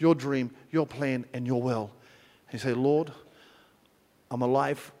vision, your dream, your plan, and your will. And you say, Lord, I'm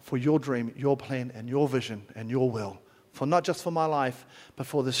alive for your dream, your plan, and your vision, and your will. For not just for my life, but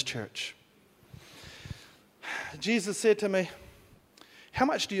for this church. Jesus said to me, how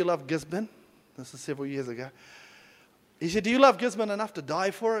much do you love Gisborne? This is several years ago. He said, do you love Gisborne enough to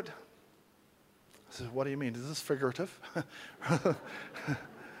die for it? I said, what do you mean? Is this figurative?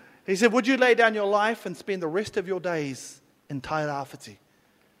 He said, would you lay down your life and spend the rest of your days in Tairāwhiti?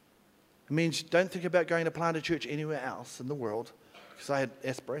 It means don't think about going to plant a church anywhere else in the world. Because I had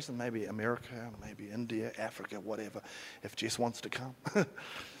aspirations, maybe America, maybe India, Africa, whatever, if Jess wants to come.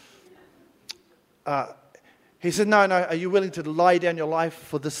 He said, no, are you willing to lie down your life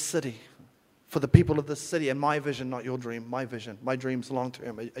for this city, for the people of this city, and my vision, not your dream, my vision, my dream's long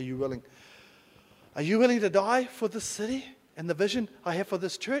term. Are you willing? Are you willing to die for this city and the vision I have for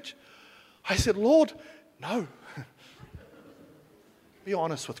this church? I said, Lord, no. Be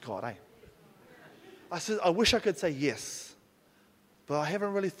honest with God, eh? I said, I wish I could say yes, but I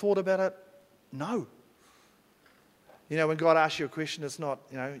haven't really thought about it. No. You know, when God asks you a question, it's not,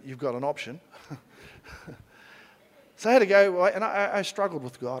 you've got an option. So I had to go, and I struggled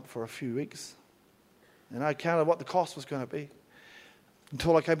with God for a few weeks. And I counted what the cost was going to be.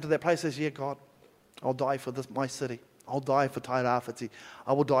 Until I came to that place, I said, yeah, God, I'll die for my city. I'll die for Tairāwhiti.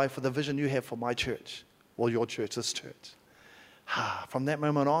 I will die for the vision you have for my church. Well, your church, this church. From that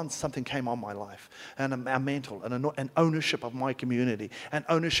moment on, something came on my life, and a mantle, and an ownership of my community, and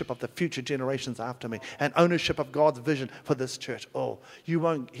ownership of the future generations after me, and ownership of God's vision for this church. Oh, He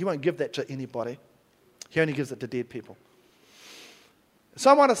won't give that to anybody. He only gives it to dead people. So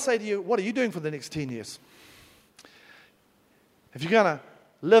I want to say to you, what are you doing for the next 10 years? If you're going to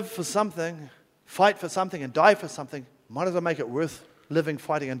live for something, fight for something, and die for something, might as well make it worth living,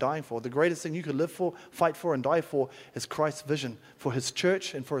 fighting, and dying for. The greatest thing you could live for, fight for, and die for is Christ's vision for His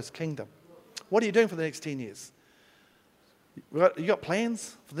church and for His kingdom. What are you doing for the next 10 years? You got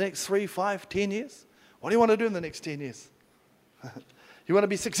plans for the next 3, 5, 10 years? What do you want to do in the next 10 years? You want to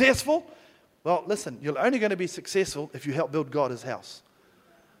be successful? Well, listen, you're only going to be successful if you help build God His house.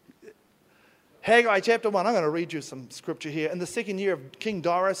 Haggai chapter 1, I'm going to read you some scripture here. In the second year of King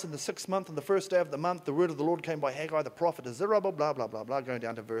Darius, in the 6th month, on the first day of the month, the word of the Lord came by Haggai the prophet to Zerubbabel, blah, blah, blah, blah, going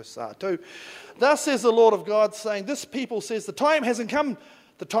down to verse 2. Thus says the Lord of God, saying, this people says, the time hasn't come,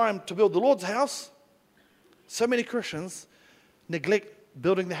 the time to build the Lord's house. So many Christians neglect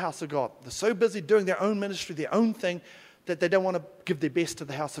building the house of God. They're so busy doing their own ministry, their own thing, that they don't want to give their best to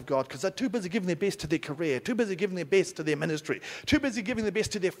the house of God because they're too busy giving their best to their career, too busy giving their best to their ministry, too busy giving their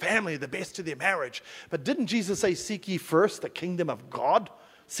best to their family, the best to their marriage. But didn't Jesus say, seek ye first the kingdom of God?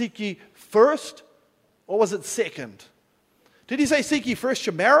 Seek ye first? Or was it second? Did He say, seek ye first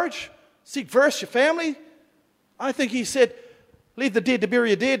your marriage? Seek first your family? I think He said, leave the dead to bury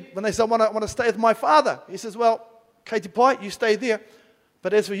your dead. When they say, I want to stay with my Father. He says, well, Katie Pye, you stay there.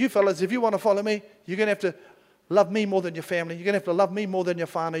 But as for you fellas, if you want to follow me, you're going to have to love me more than your family. You're going to have to love me more than your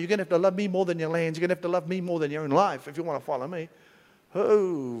whānau. You're going to have to love me more than your lands. You're going to have to love me more than your own life if you want to follow me.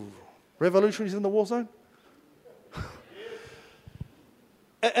 Oh, revolutionaries in the war zone?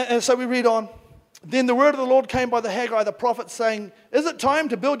 And so we read on. Then the word of the Lord came by the Haggai the prophet, saying, is it time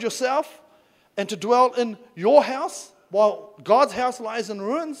to build yourself and to dwell in your house while God's house lies in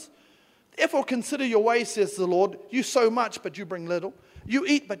ruins? Therefore consider your ways, says the Lord. You sow much, but you bring little. You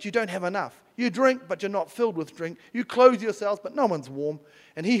eat, but you don't have enough. You drink, but you're not filled with drink. You clothe yourselves, but no one's warm.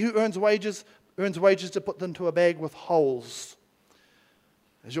 And he who earns wages to put them into a bag with holes.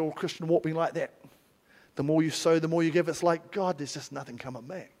 Is your Christian walk being like that? The more you sow, the more you give. It's like, God, there's just nothing coming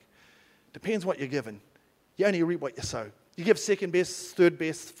back. Depends what you're given. You only reap what you sow. You give second best, third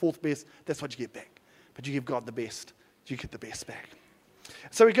best, fourth best, that's what you get back. But you give God the best, you get the best back.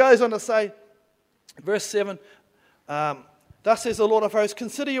 So he goes on to say, verse 7, thus says the Lord of hosts,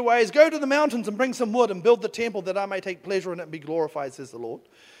 consider your ways, go to the mountains and bring some wood and build the temple that I may take pleasure in it and be glorified, says the Lord.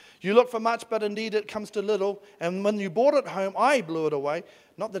 You look for much, but indeed it comes to little. And when you brought it home, I blew it away,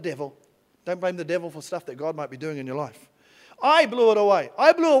 not the devil. Don't blame the devil for stuff that God might be doing in your life. I blew it away.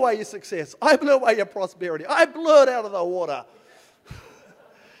 I blew away your success. I blew away your prosperity. I blew it out of the water.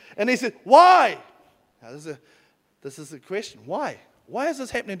 And he said, why? Now, this is the question. Why? Why is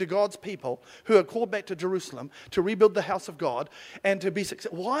this happening to God's people who are called back to Jerusalem to rebuild the house of God and to be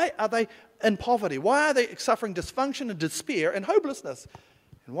successful? Why are they in poverty? Why are they suffering dysfunction and despair and hopelessness?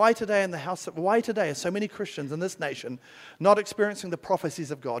 And why today are so many Christians in this nation not experiencing the prophecies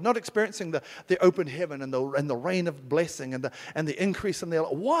of God, not experiencing the open heaven and the rain of blessing and the increase in their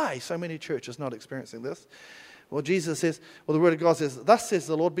life? Why so many churches not experiencing this? Well, Jesus says, the word of God says, thus says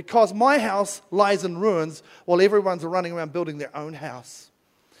the Lord, because my house lies in ruins while everyone's running around building their own house.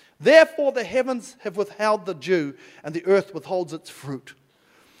 Therefore the heavens have withheld the dew and the earth withholds its fruit.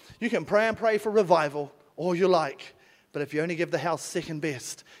 You can pray and pray for revival all you like, But if you only give the house second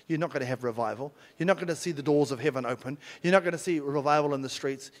best, you're not going to have revival. You're not going to see the doors of heaven open. You're not going to see revival in the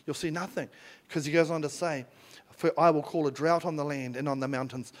streets. You'll see nothing. Because he goes on to say, for I will call a drought on the land and on the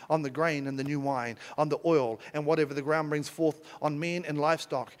mountains, on the grain and the new wine, on the oil and whatever the ground brings forth, on men and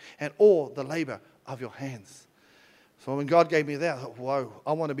livestock, and all the labor of your hands. So when God gave me that, I thought, whoa,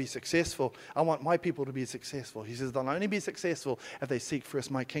 I want to be successful. I want my people to be successful. He says, they'll only be successful if they seek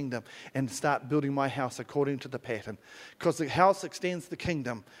first my kingdom and start building my house according to the pattern. Because the house extends the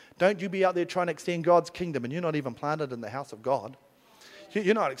kingdom. Don't you be out there trying to extend God's kingdom and you're not even planted in the house of God.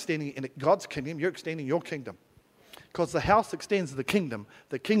 You're not extending in God's kingdom, you're extending your kingdom. Because the house extends the kingdom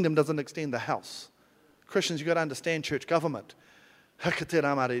doesn't extend the house. Christians, you've got to understand church government. Should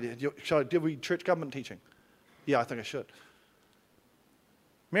I give you church government teaching? Yeah, I think I should.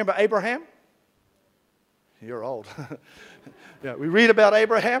 Remember Abraham? You're old. Yeah, we read about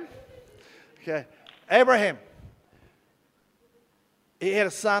Abraham. Okay, Abraham. He had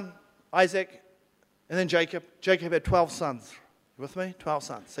a son, Isaac, and then Jacob. Jacob had 12 sons. You with me? 12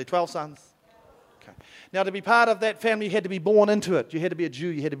 sons. Say 12 sons. Okay. Now, to be part of that family, you had to be born into it. You had to be a Jew.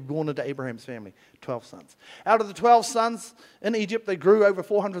 You had to be born into Abraham's family. 12 sons. Out of the 12 sons in Egypt, they grew over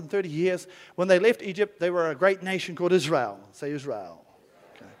 430 years. When they left Egypt, they were a great nation called Israel. Say Israel.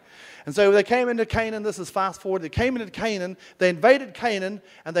 Okay. And so they came into Canaan. This is fast forward. They came into Canaan. They invaded Canaan,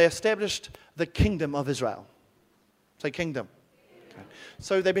 and they established the kingdom of Israel. Say kingdom. Okay.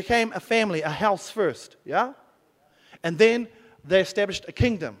 So they became a family, a house first. Yeah? And then they established a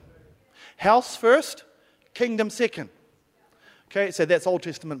kingdom. House first, kingdom second. Okay, so that's Old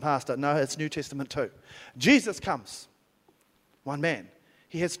Testament, Pastor. No, it's New Testament too. Jesus comes, one man.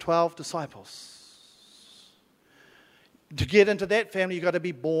 He has 12 disciples. To get into that family, you've got to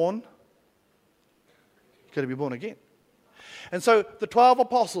be born. You've got to be born again. And so the 12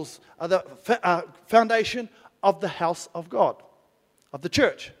 apostles are the foundation of the house of God, of the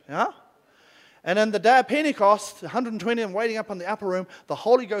church. Yeah? And in the day of Pentecost, 120 of them waiting up in the upper room, the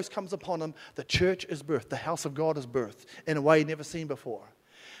Holy Ghost comes upon them. The church is birthed. The house of God is birthed in a way never seen before.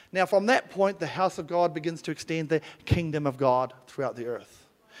 Now, from that point, the house of God begins to extend the kingdom of God throughout the earth.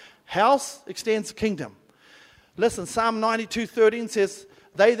 House extends the kingdom. Listen, Psalm 92:13 says,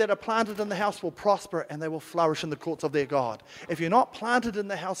 they that are planted in the house will prosper and they will flourish in the courts of their God. If you're not planted in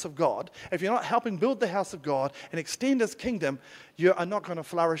the house of God, if you're not helping build the house of God and extend His kingdom, you are not going to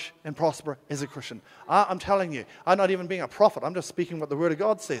flourish and prosper as a Christian. I'm telling you, I'm not even being a prophet. I'm just speaking what the Word of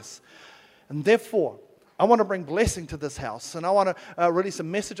God says. And therefore, I want to bring blessing to this house, and I want to release a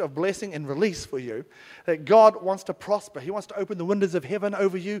message of blessing and release for you, that God wants to prosper. He wants to open the windows of heaven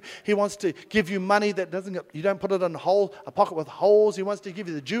over you. He wants to give you money that you don't put it in a pocket with holes. He wants to give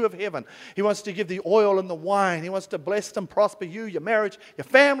you the dew of heaven. He wants to give the oil and the wine. He wants to bless and prosper you, your marriage, your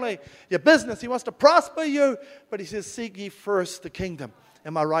family, your business. He wants to prosper you, but He says, seek ye first the kingdom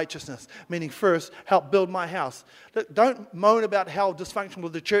and my righteousness, meaning first, help build my house. Don't moan about how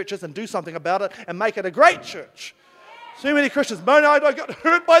dysfunctional the church is and do something about it and make it a great church. So many Christians moan, I got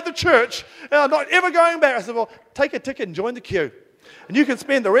hurt by the church and I'm not ever going back. I said, well, take a ticket and join the queue. And you can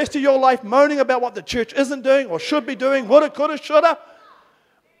spend the rest of your life moaning about what the church isn't doing or should be doing, woulda, coulda, shoulda.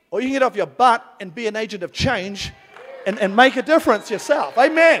 Or you can get off your butt and be an agent of change and make a difference yourself.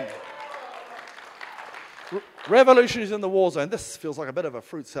 Amen. Revolution in the war zone. This feels like a bit of a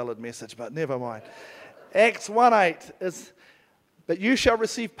fruit salad message, but never mind. Acts 1:8 is, but you shall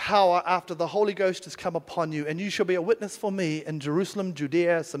receive power after the Holy Ghost has come upon you, and you shall be a witness for me in Jerusalem,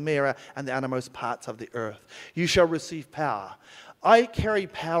 Judea, Samaria, and the uttermost parts of the earth. You shall receive power. I carry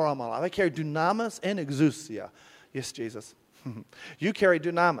power on my life. I carry dunamis and exousia. Yes, Jesus. You carry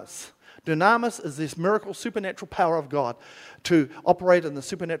dunamis. Dunamis is this miracle, supernatural power of God to operate in the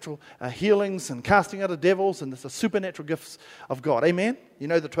supernatural healings and casting out of devils, and it's the supernatural gifts of God. Amen? You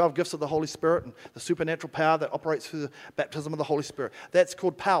know the 12 gifts of the Holy Spirit and the supernatural power that operates through the baptism of the Holy Spirit. That's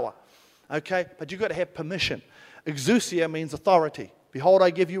called power. Okay? But you've got to have permission. Exousia means authority. Behold,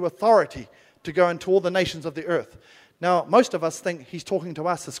 I give you authority to go into all the nations of the earth. Now, most of us think He's talking to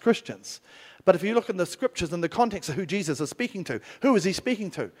us as Christians. But if you look in the scriptures in the context of who Jesus is speaking to, who is He speaking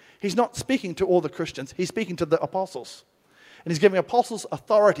to? He's not speaking to all the Christians. He's speaking to the apostles. And He's giving apostles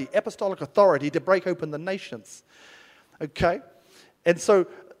authority, apostolic authority to break open the nations. Okay? And so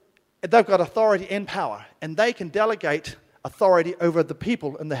they've got authority and power. And they can delegate authority over the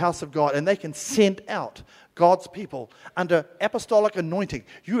people in the house of God. And they can send out God's people under apostolic anointing.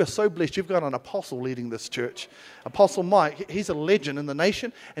 You are so blessed. You've got an apostle leading this church. Apostle Mike, he's a legend in the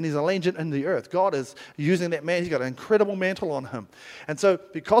nation and he's a legend in the earth. God is using that man. He's got an incredible mantle on him. And so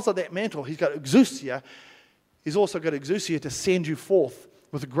because of that mantle, he's got exousia. He's also got exousia to send you forth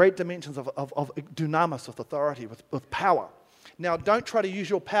with great dimensions of dunamis, with authority, with power. Now, don't try to use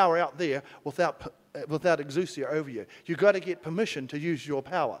your power out there without exousia over you. You've got to get permission to use your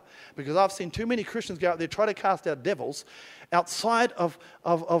power. Because I've seen too many Christians go out there try to cast out devils outside of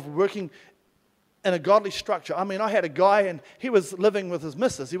working in a godly structure. I mean, I had a guy, and he was living with his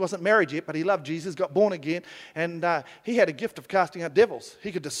missus. He wasn't married yet, but he loved Jesus, got born again, and he had a gift of casting out devils.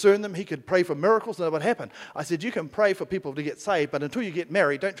 He could discern them. He could pray for miracles, and it would happen. I said, you can pray for people to get saved, but until you get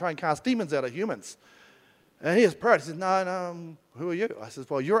married, don't try and cast demons out of humans. And he was proud. He said, no, who are you? I said,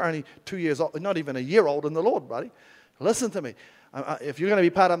 well, you're only 2 years old, not even a year old in the Lord, buddy. Listen to me. If you're going to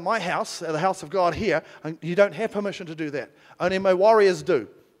be part of my house, the house of God here, you don't have permission to do that. Only my warriors do.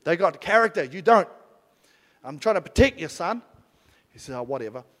 They got character. You don't. I'm trying to protect you, son. He said, oh,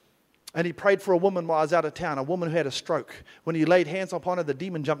 whatever. And he prayed for a woman while I was out of town, a woman who had a stroke. When he laid hands upon her, the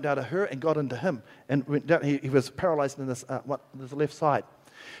demon jumped out of her and got into him. And went down. He was paralyzed in this left side.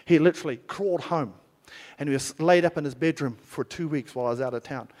 He literally crawled home. And he was laid up in his bedroom for 2 weeks while I was out of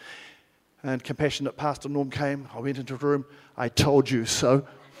town. And compassionate Pastor Norm came. I went into the room. I told you so.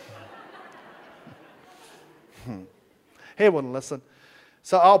 He wouldn't listen.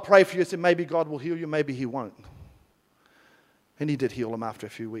 So I'll pray for you. So maybe God will heal you. Maybe he won't. And he did heal him after a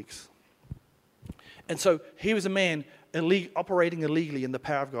few weeks. And so he was a man operating illegally in the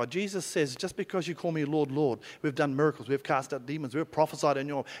power of God. Jesus says, just because you call me Lord, Lord, we've done miracles, we've cast out demons, we've prophesied in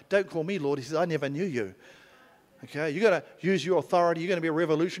your... Don't call me Lord. He says, I never knew you. Okay? You've got to use your authority. You're going to be a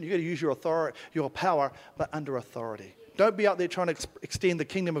revolution. You've got to use your authority, your power, but under authority. Don't be out there trying to extend the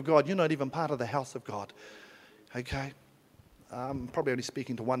kingdom of God. You're not even part of the house of God. Okay? I'm probably only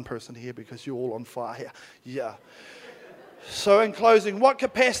speaking to one person here because you're all on fire. Yeah. So in closing, what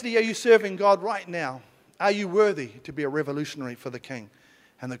capacity are you serving God right now? Are you worthy to be a revolutionary for the King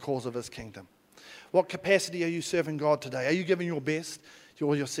and the cause of his kingdom? What capacity are you serving God today? Are you giving your best,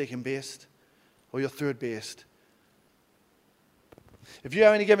 or your second best, or your third best? If you're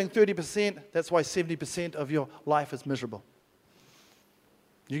only giving 30%, that's why 70% of your life is miserable.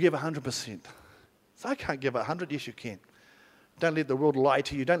 You give 100%. So I can't give 100. Yes, you can. Don't let the world lie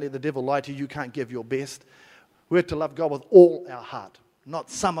to you. Don't let the devil lie to you. You can't give your best. We're to love God with all our heart.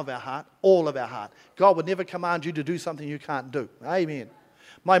 Not some of our heart, all of our heart. God would never command you to do something you can't do. Amen.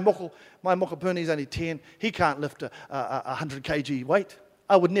 My mokopuni is only 10. He can't lift a 100 kg weight.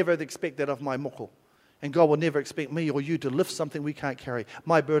 I would never expect that of my moko. And God will never expect me or you to lift something we can't carry.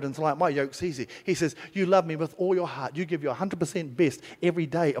 My burden's light, my yoke's easy. He says, you love me with all your heart. You give your 100% best every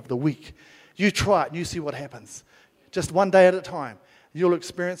day of the week. You try it and you see what happens. Just one day at a time. You'll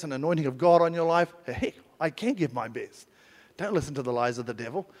experience an anointing of God on your life. Hey, I can give my best. Don't listen to the lies of the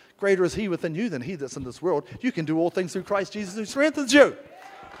devil. Greater is he within you than he that's in this world. You can do all things through Christ Jesus who strengthens you.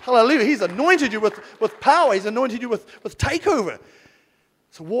 Hallelujah. He's anointed you with power. He's anointed you with takeover.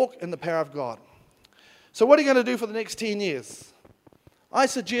 So walk in the power of God. So what are you going to do for the next 10 years? I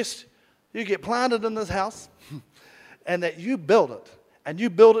suggest you get planted in this house and that you build it. And you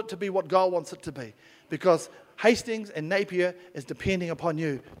build it to be what God wants it to be. Because Hastings and Napier is depending upon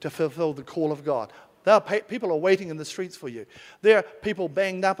you to fulfill the call of God. People are waiting in the streets for you. There are people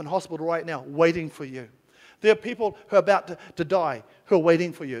banged up in hospital right now waiting for you. There are people who are about to die who are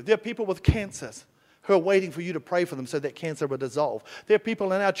waiting for you. There are people with cancers who are waiting for you to pray for them so that cancer will dissolve. There are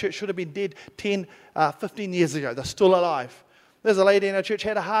people in our church should have been dead 10, 15 years ago. They're still alive. There's a lady in our church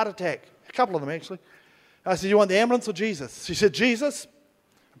had a heart attack. A couple of them, actually. I said, you want the ambulance or Jesus? She said, Jesus.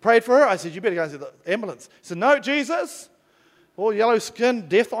 I prayed for her. I said, you better go and see the ambulance. She said, no, Jesus. All yellow skin,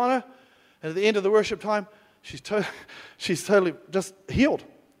 death on her. And at the end of the worship time, she's totally just healed.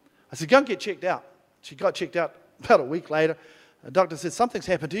 I said, go and get checked out. She got checked out about a week later. The doctor said, something's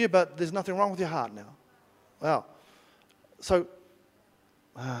happened to you, but there's nothing wrong with your heart now. Wow. So,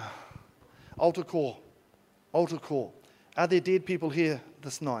 altar call. Altar call. Are there dead people here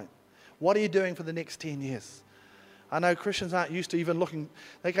this night? What are you doing for the next 10 years? I know Christians aren't used to even looking,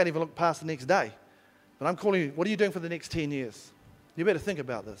 they can't even look past the next day. But I'm calling you, what are you doing for the next 10 years? You better think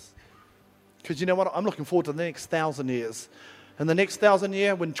about this. Because you know what? I'm looking forward to the next 1,000 years. And the next 1,000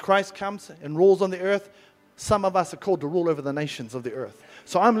 years, when Christ comes and rules on the earth, some of us are called to rule over the nations of the earth.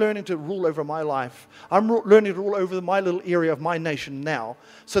 So I'm learning to rule over my life. I'm learning to rule over my little area of my nation now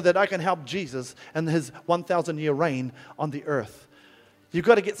so that I can help Jesus and his 1,000-year reign on the earth. You've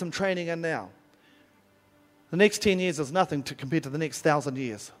got to get some training in now. The next 10 years is nothing to compare to the next 1,000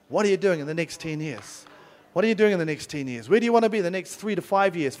 years. What are you doing in the next 10 years? What are you doing in the next 10 years? Where do you want to be the next 3 to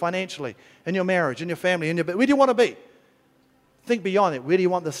 5 years financially, in your marriage, in your family, where do you want to be? Think beyond it. Where do you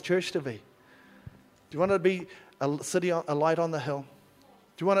want this church to be? Do you want it to be a city, a light on the hill?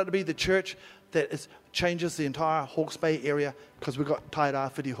 Do you want it to be the church that changes the entire Hawke's Bay area because we've got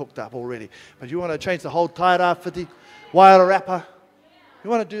Tairawhiti hooked up already. But you want to change the whole Tairawhiti, Wairarapa, you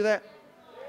want to do that?